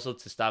just also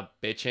to stop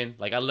bitching.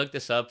 Like I looked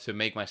this up to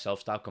make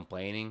myself stop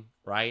complaining,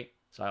 right?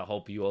 So I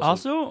hope you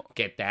also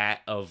get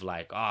that of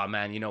like, oh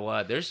man, you know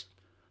what? There's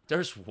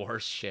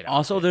worse shit out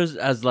also, there. there's,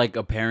 as like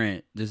a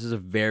parent, this is a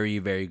very,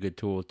 very good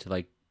tool to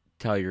like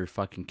tell your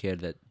fucking kid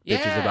that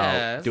bitches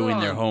about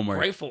doing their homework.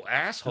 Grateful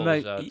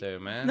assholes out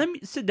there, man. Let me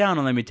sit down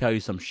and let me tell you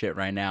some shit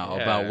right now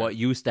about what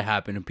used to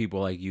happen to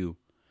people like you.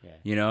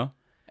 Yeah.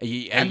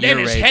 And then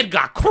his head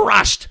got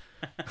crushed.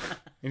 And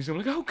he's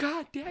like, oh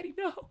God, Daddy,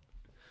 no.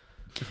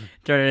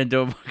 Turn it into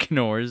a fucking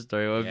horror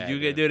story. Well,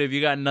 if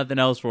you got nothing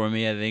else for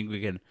me, I think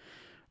we can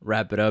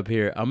wrap it up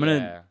here.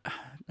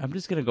 I'm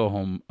just gonna go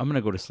home. I'm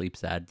gonna go to sleep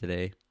sad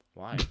today.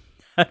 Why?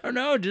 I don't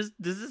know. Just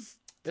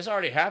this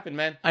already happened,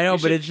 man. I know,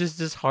 but it's just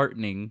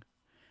disheartening.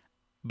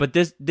 But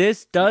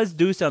this does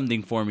do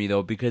something for me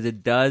though, because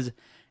it does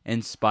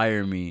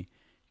inspire me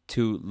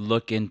to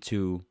look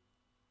into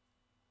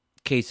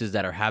cases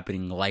that are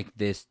happening like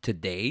this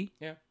today.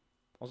 Yeah.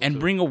 And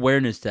bring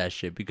awareness to that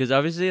shit, because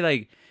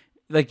obviously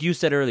like you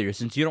said earlier,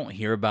 since you don't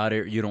hear about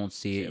it, you don't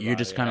see it, you're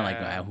just kind of like,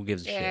 who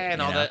gives a shit? Yeah,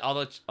 and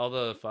all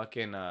the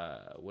fucking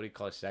what do you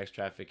call it, sex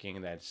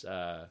trafficking that's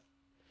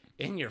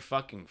in your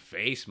fucking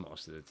face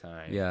most of the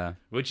time. Yeah,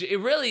 which it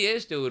really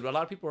is, dude. A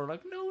lot of people are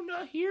like, no,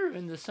 not here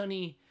in the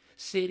sunny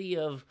city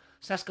of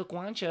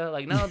Saskatchewan.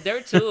 Like, no,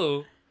 there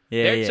too.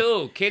 There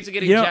too. Kids are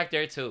getting jacked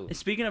there too.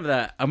 Speaking of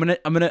that, I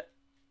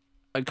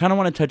kind of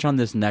want to touch on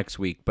this next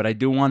week, but I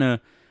do want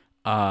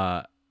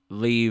to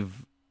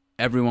leave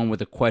everyone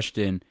with a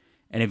question.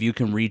 And if you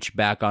can reach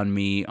back on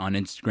me on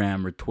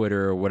Instagram or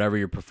Twitter or whatever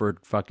your preferred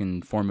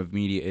fucking form of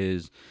media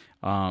is,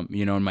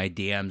 in my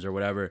DMs or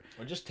whatever.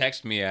 Or just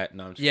text me at...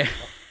 No, I'm just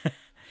yeah.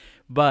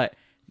 But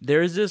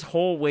there's this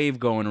whole wave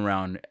going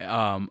around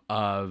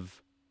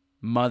of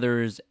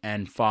mothers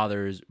and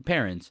fathers,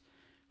 parents,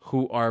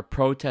 who are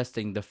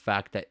protesting the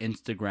fact that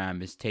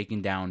Instagram is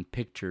taking down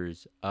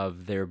pictures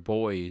of their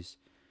boys,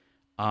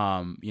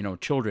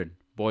 children,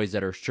 boys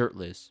that are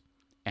shirtless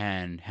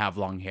and have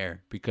long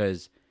hair,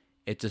 because...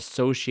 it's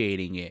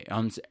associating it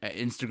on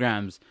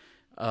Instagram's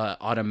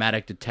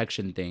automatic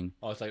detection thing.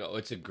 Oh, it's like,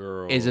 it's a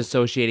girl. Is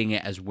associating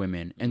it as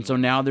women. And so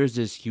now there's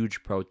this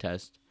huge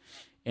protest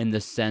in the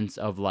sense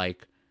of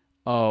like,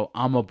 oh,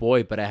 I'm a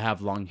boy, but I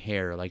have long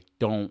hair. Like,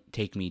 don't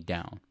take me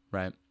down,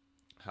 right?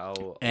 How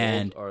old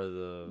are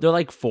the... They're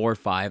like 4 or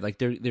 5. Like,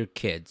 they're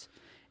kids.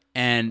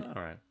 And, all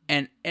right.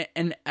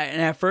 And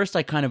at first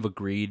I kind of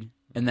agreed.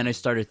 And then I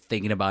started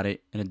thinking about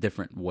it in a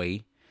different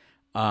way.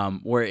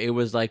 Where it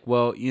was like,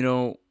 well,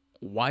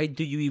 why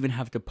do you even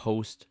have to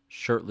post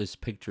shirtless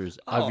pictures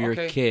of your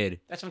kid?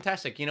 That's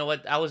fantastic. You know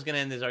what? I was going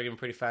to end this argument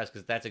pretty fast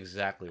because that's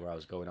exactly where I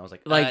was going. I was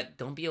like,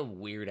 don't be a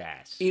weird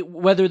ass.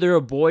 Whether they're a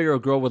boy or a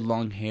girl with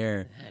long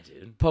hair,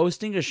 dude.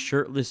 Posting a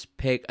shirtless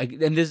pic,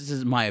 and this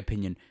is my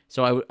opinion,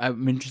 so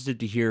I'm interested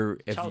to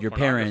hear if your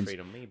parents...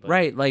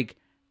 Right, like,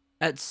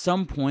 at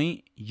some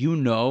point,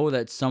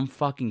 that some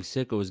fucking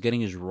sicko is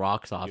getting his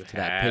rocks off to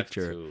that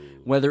picture.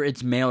 Whether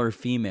it's male or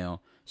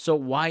female. So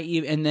why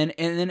even?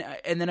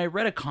 And then I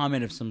read a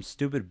comment of some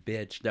stupid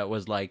bitch that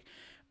was like,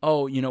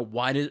 "Oh,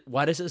 why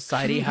does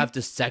society have to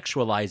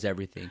sexualize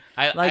everything?"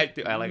 I like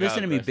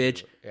listen to me,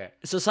 bitch. Yeah.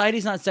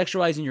 Society's not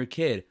sexualizing your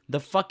kid.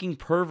 The fucking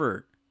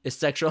pervert is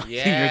sexualizing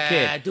your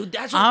kid. Dude,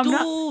 that's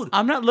what,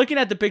 I'm not looking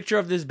at the picture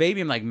of this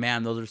baby. I'm like,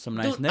 man, those are some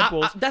nice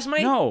nipples. That's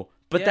my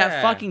But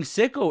that fucking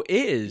sicko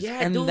is,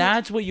 and dude.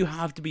 That's what you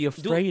have to be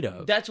afraid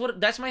of.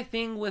 That's my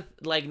thing with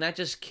like not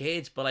just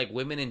kids, but like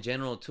women in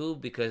general too.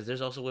 Because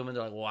there's also women that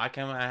are like, well, why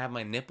can't I have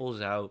my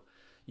nipples out?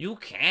 You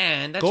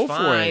can. That's fine.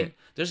 For it.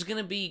 There's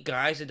gonna be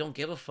guys that don't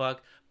give a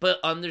fuck, but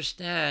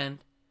understand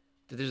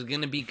that there's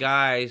gonna be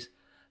guys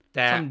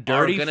that some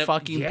dirty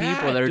fucking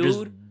people that are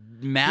just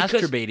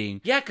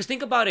masturbating. Because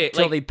think about it,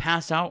 until they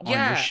pass out on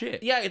your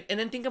shit. Yeah, and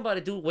then think about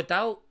it, dude.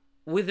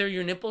 Whether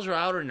your nipples are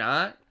out or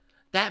not,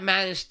 that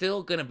man is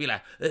still gonna be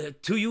like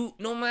to you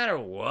no matter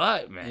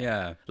what, man.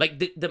 Yeah. Like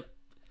the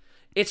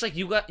it's like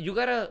you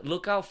gotta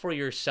look out for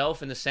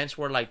yourself in the sense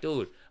where like,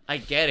 dude, I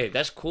get it.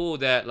 That's cool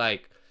that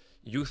like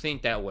you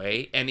think that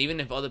way, and even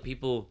if other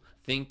people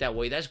think that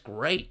way, that's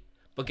great.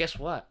 But guess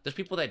what? There's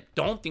people that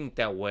don't think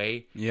that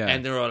way,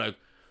 and they're all like,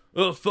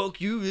 "Oh, fuck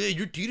you!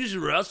 Your titties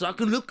are out, so I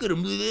can look at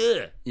them."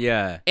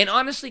 Yeah. And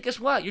honestly, guess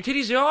what? Your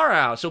titties are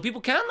out, so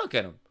people can look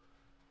at them.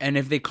 And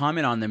if they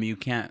comment on them, you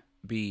can't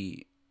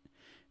be.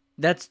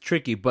 That's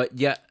tricky, but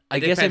yeah, I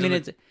guess I mean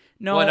it's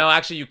no. Well, no,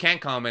 actually, you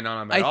can't comment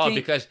on them at all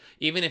because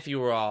even if you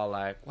were all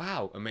like,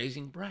 "Wow,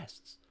 amazing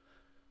breasts,"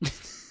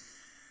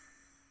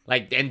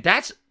 like, and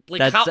that's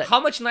like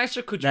how much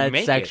nicer could you make it?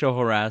 That's sexual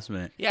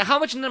harassment. Yeah, how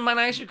much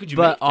nicer could you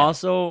make it? But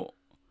also,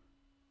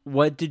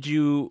 what did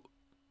you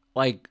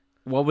like?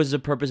 What was the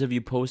purpose of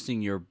you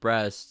posting your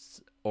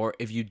breasts, or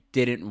if you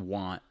didn't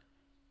want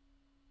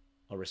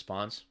a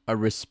response? A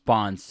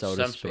response, so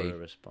to speak. Some sort of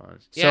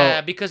response.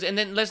 Yeah, because, and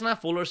then let's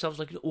not fool ourselves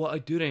like, well, I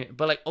didn't.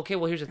 But like, okay,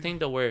 well, here's the thing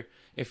though, where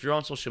if you're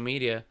on social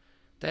media,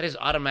 that is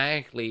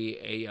automatically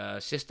a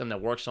system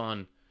that works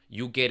on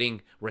you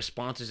getting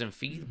responses and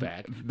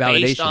feedback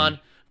validation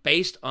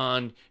based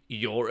on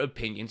your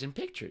opinions and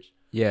pictures.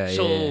 Yeah.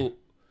 So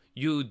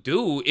you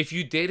do. If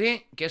you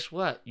didn't, guess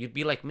what? You'd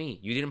be like me.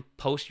 You didn't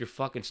post your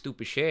fucking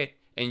stupid shit,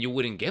 and you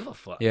wouldn't give a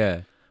fuck.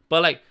 Yeah.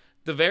 But like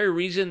the very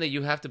reason that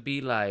you have to be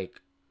like,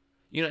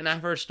 you know, and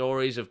I've heard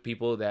stories of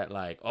people that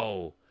like,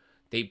 oh,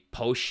 they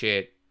post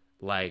shit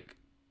like,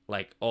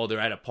 oh,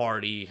 they're at a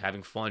party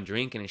having fun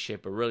drinking and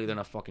shit, but really they're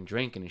not fucking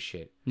drinking and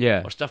shit.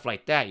 Yeah. Or stuff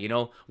like that, you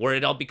know, where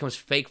it all becomes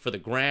fake for the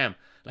gram.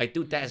 Like,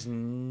 dude, that's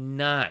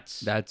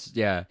nuts.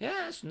 Yeah,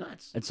 it's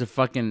nuts. That's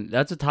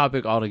a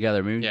topic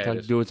altogether.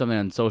 Maybe doing something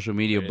on social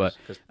media, but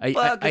I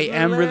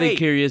am really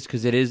curious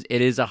because it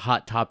is a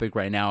hot topic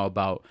right now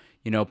about,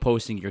 you know,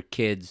 posting your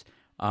kids.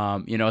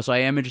 You know, so I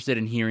am interested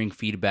in hearing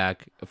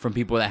feedback from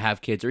people that have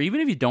kids, or even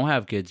if you don't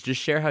have kids,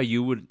 just share how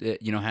you would,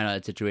 you know, handle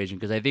that situation.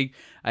 Because I think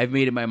I've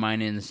made it my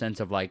mind in the sense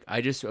of like,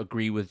 I just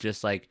agree with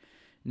just like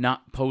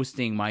not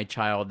posting my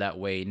child that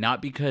way,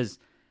 not because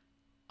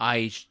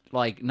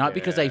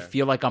because I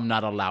feel like I'm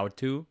not allowed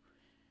to,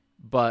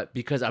 but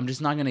because I'm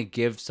just not gonna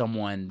give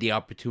someone the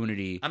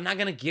opportunity. I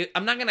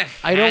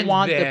don't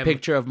want the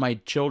picture of my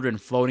children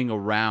floating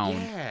around.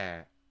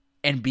 Yeah.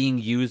 And being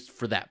used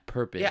for that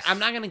purpose. Yeah, I'm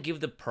not gonna give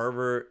the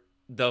pervert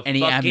any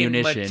fucking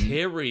ammunition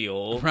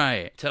material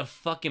to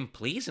fucking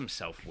please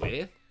himself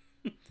with.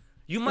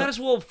 You might as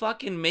well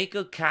fucking make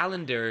a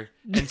calendar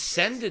and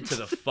send it to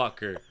the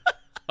fucker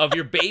of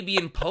your baby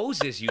in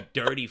poses, you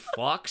dirty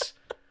fucks.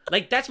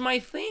 Like, that's my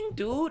thing,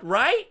 dude,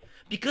 right?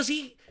 Because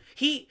he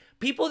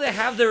people that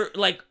have their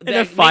like in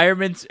a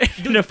fireman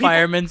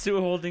suit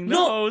holding the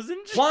hose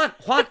and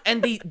Juan,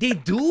 and they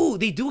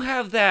do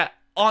have that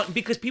on,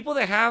 because people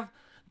that have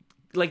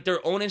like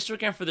their own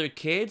Instagram for their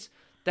kids,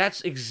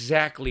 that's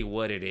exactly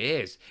what it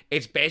is.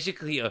 It's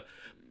basically a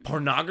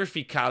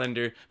pornography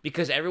calendar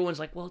because everyone's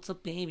like, well, it's a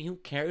baby. Who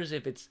cares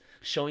if it's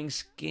showing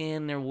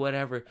skin or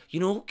whatever?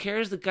 You know, who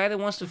cares? The guy that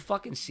wants to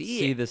fucking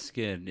see the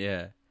skin,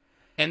 yeah.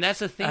 And that's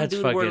the thing,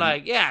 dude. We're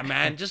like, yeah,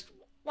 man, just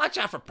watch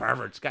out for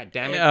perverts. God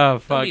damn it. Oh,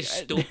 fuck. Don't be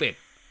stupid.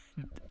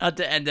 Not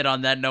to end it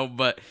on that note,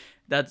 but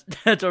that's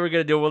what we're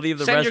gonna do. We'll leave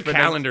the rest for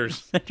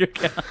calendars. Send your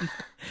calendars.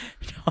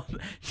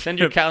 Send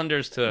your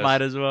calendars to us.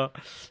 Might as well.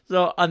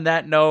 So on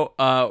that note,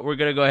 we're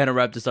gonna go ahead and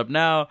wrap this up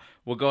now.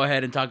 We'll go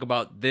ahead and talk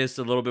about this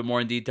a little bit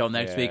more in detail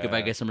next week. If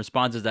I get some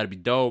responses, that'd be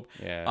dope.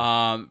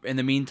 Yeah. In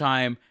the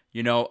meantime,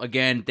 you know,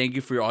 again, thank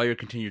you for all your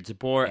continued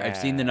support. I've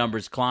seen the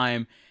numbers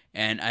climb.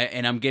 And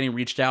I'm getting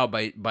reached out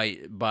by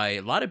a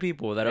lot of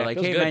people that are like,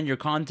 hey, man, your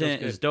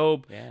content is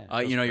dope.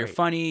 Yeah, you know, you're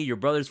funny. Your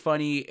brother's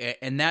funny.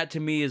 And that to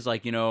me is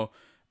like, you know,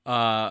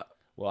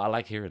 well, I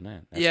like hearing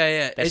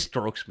that. That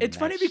strokes me. It's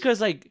funny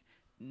because, like,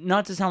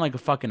 not to sound like a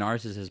fucking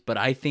narcissist, but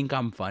I think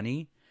I'm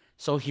funny.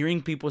 So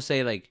hearing people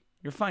say, like,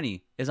 you're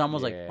funny is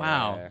almost like,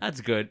 wow,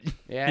 that's good.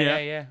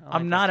 Yeah.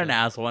 I'm not an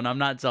asshole and I'm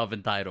not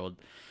self-entitled.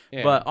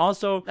 Yeah. But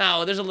also...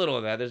 No, there's a little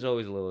of that. There's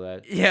always a little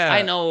of that. Yeah.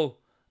 I know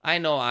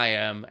I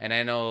am, and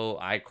I know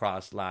I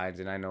cross lines,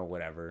 and I know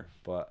whatever,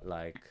 but,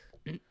 like...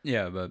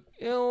 Yeah, but...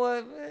 You know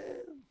what?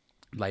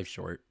 Life's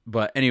short.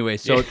 But anyway,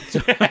 so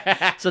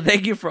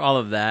thank you for all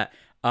of that.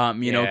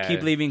 You know,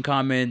 keep leaving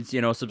comments,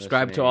 you know,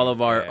 subscribe to all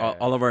of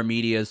our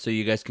medias so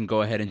you guys can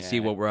go ahead and see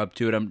what we're up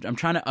to. And I'm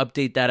trying to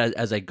update that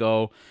as I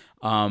go.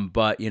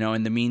 But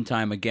in the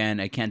meantime, again,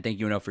 I can't thank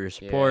you enough for your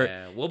support.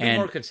 Yeah, we'll be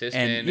more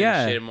consistent.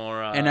 And shit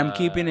more. And I'm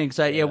keeping it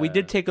excited. Yeah, we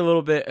did take a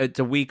little bit. It's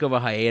a week of a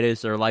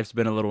hiatus. Our life's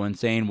been a little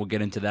insane. We'll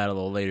get into that a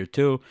little later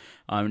too.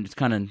 Just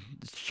kind of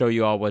show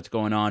you all what's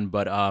going on.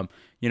 But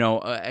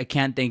I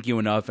can't thank you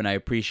enough, and I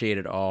appreciate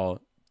it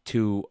all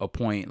to a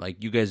point.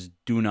 Like, you guys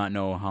do not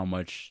know how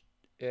much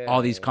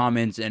all these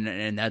comments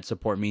and that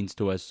support means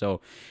to us.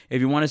 So if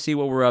you want to see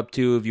what we're up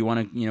to, if you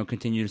want to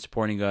continue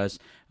supporting us,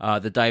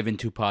 the Dive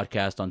Into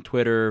podcast on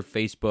Twitter,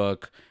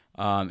 Facebook,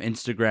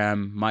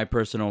 Instagram, my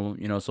personal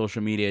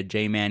social media,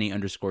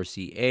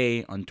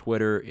 jmanny_ca. On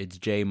Twitter, it's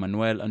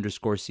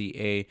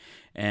jmanuel_ca.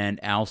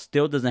 And Al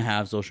still doesn't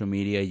have social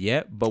media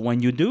yet, but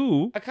when you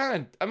do,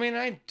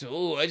 I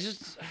do. I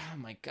just, oh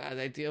my god,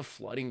 the idea of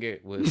flooding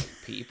it with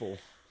people.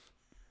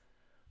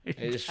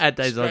 It just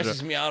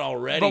stresses me out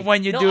already. But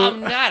when you do...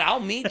 I'm not. I'll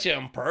meet you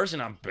in person,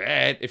 I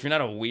bet. If you're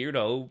not a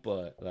weirdo,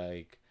 but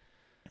like...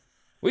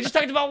 We just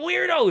talked about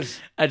weirdos.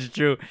 That's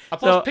true. I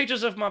post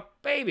pictures of my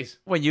babies.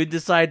 When you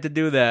decide to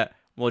do that,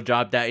 we'll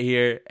drop that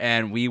here,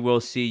 and we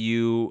will see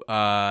you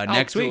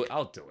next week.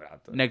 I'll do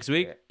it. Next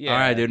week? Yeah. All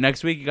right, dude.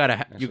 Next week, you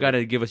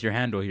gotta give us your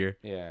handle here.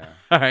 Yeah.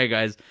 All right,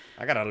 guys.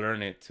 I gotta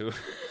learn it, too.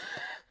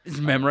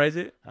 Just memorize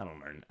it? I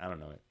don't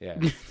know it.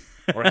 Yeah.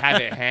 Or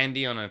have it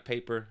handy on a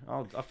paper.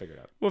 I'll figure it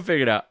out. We'll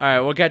figure it out. All right,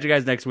 we'll catch you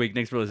guys next week.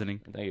 Thanks for listening.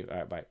 Thank you. All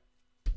right, bye.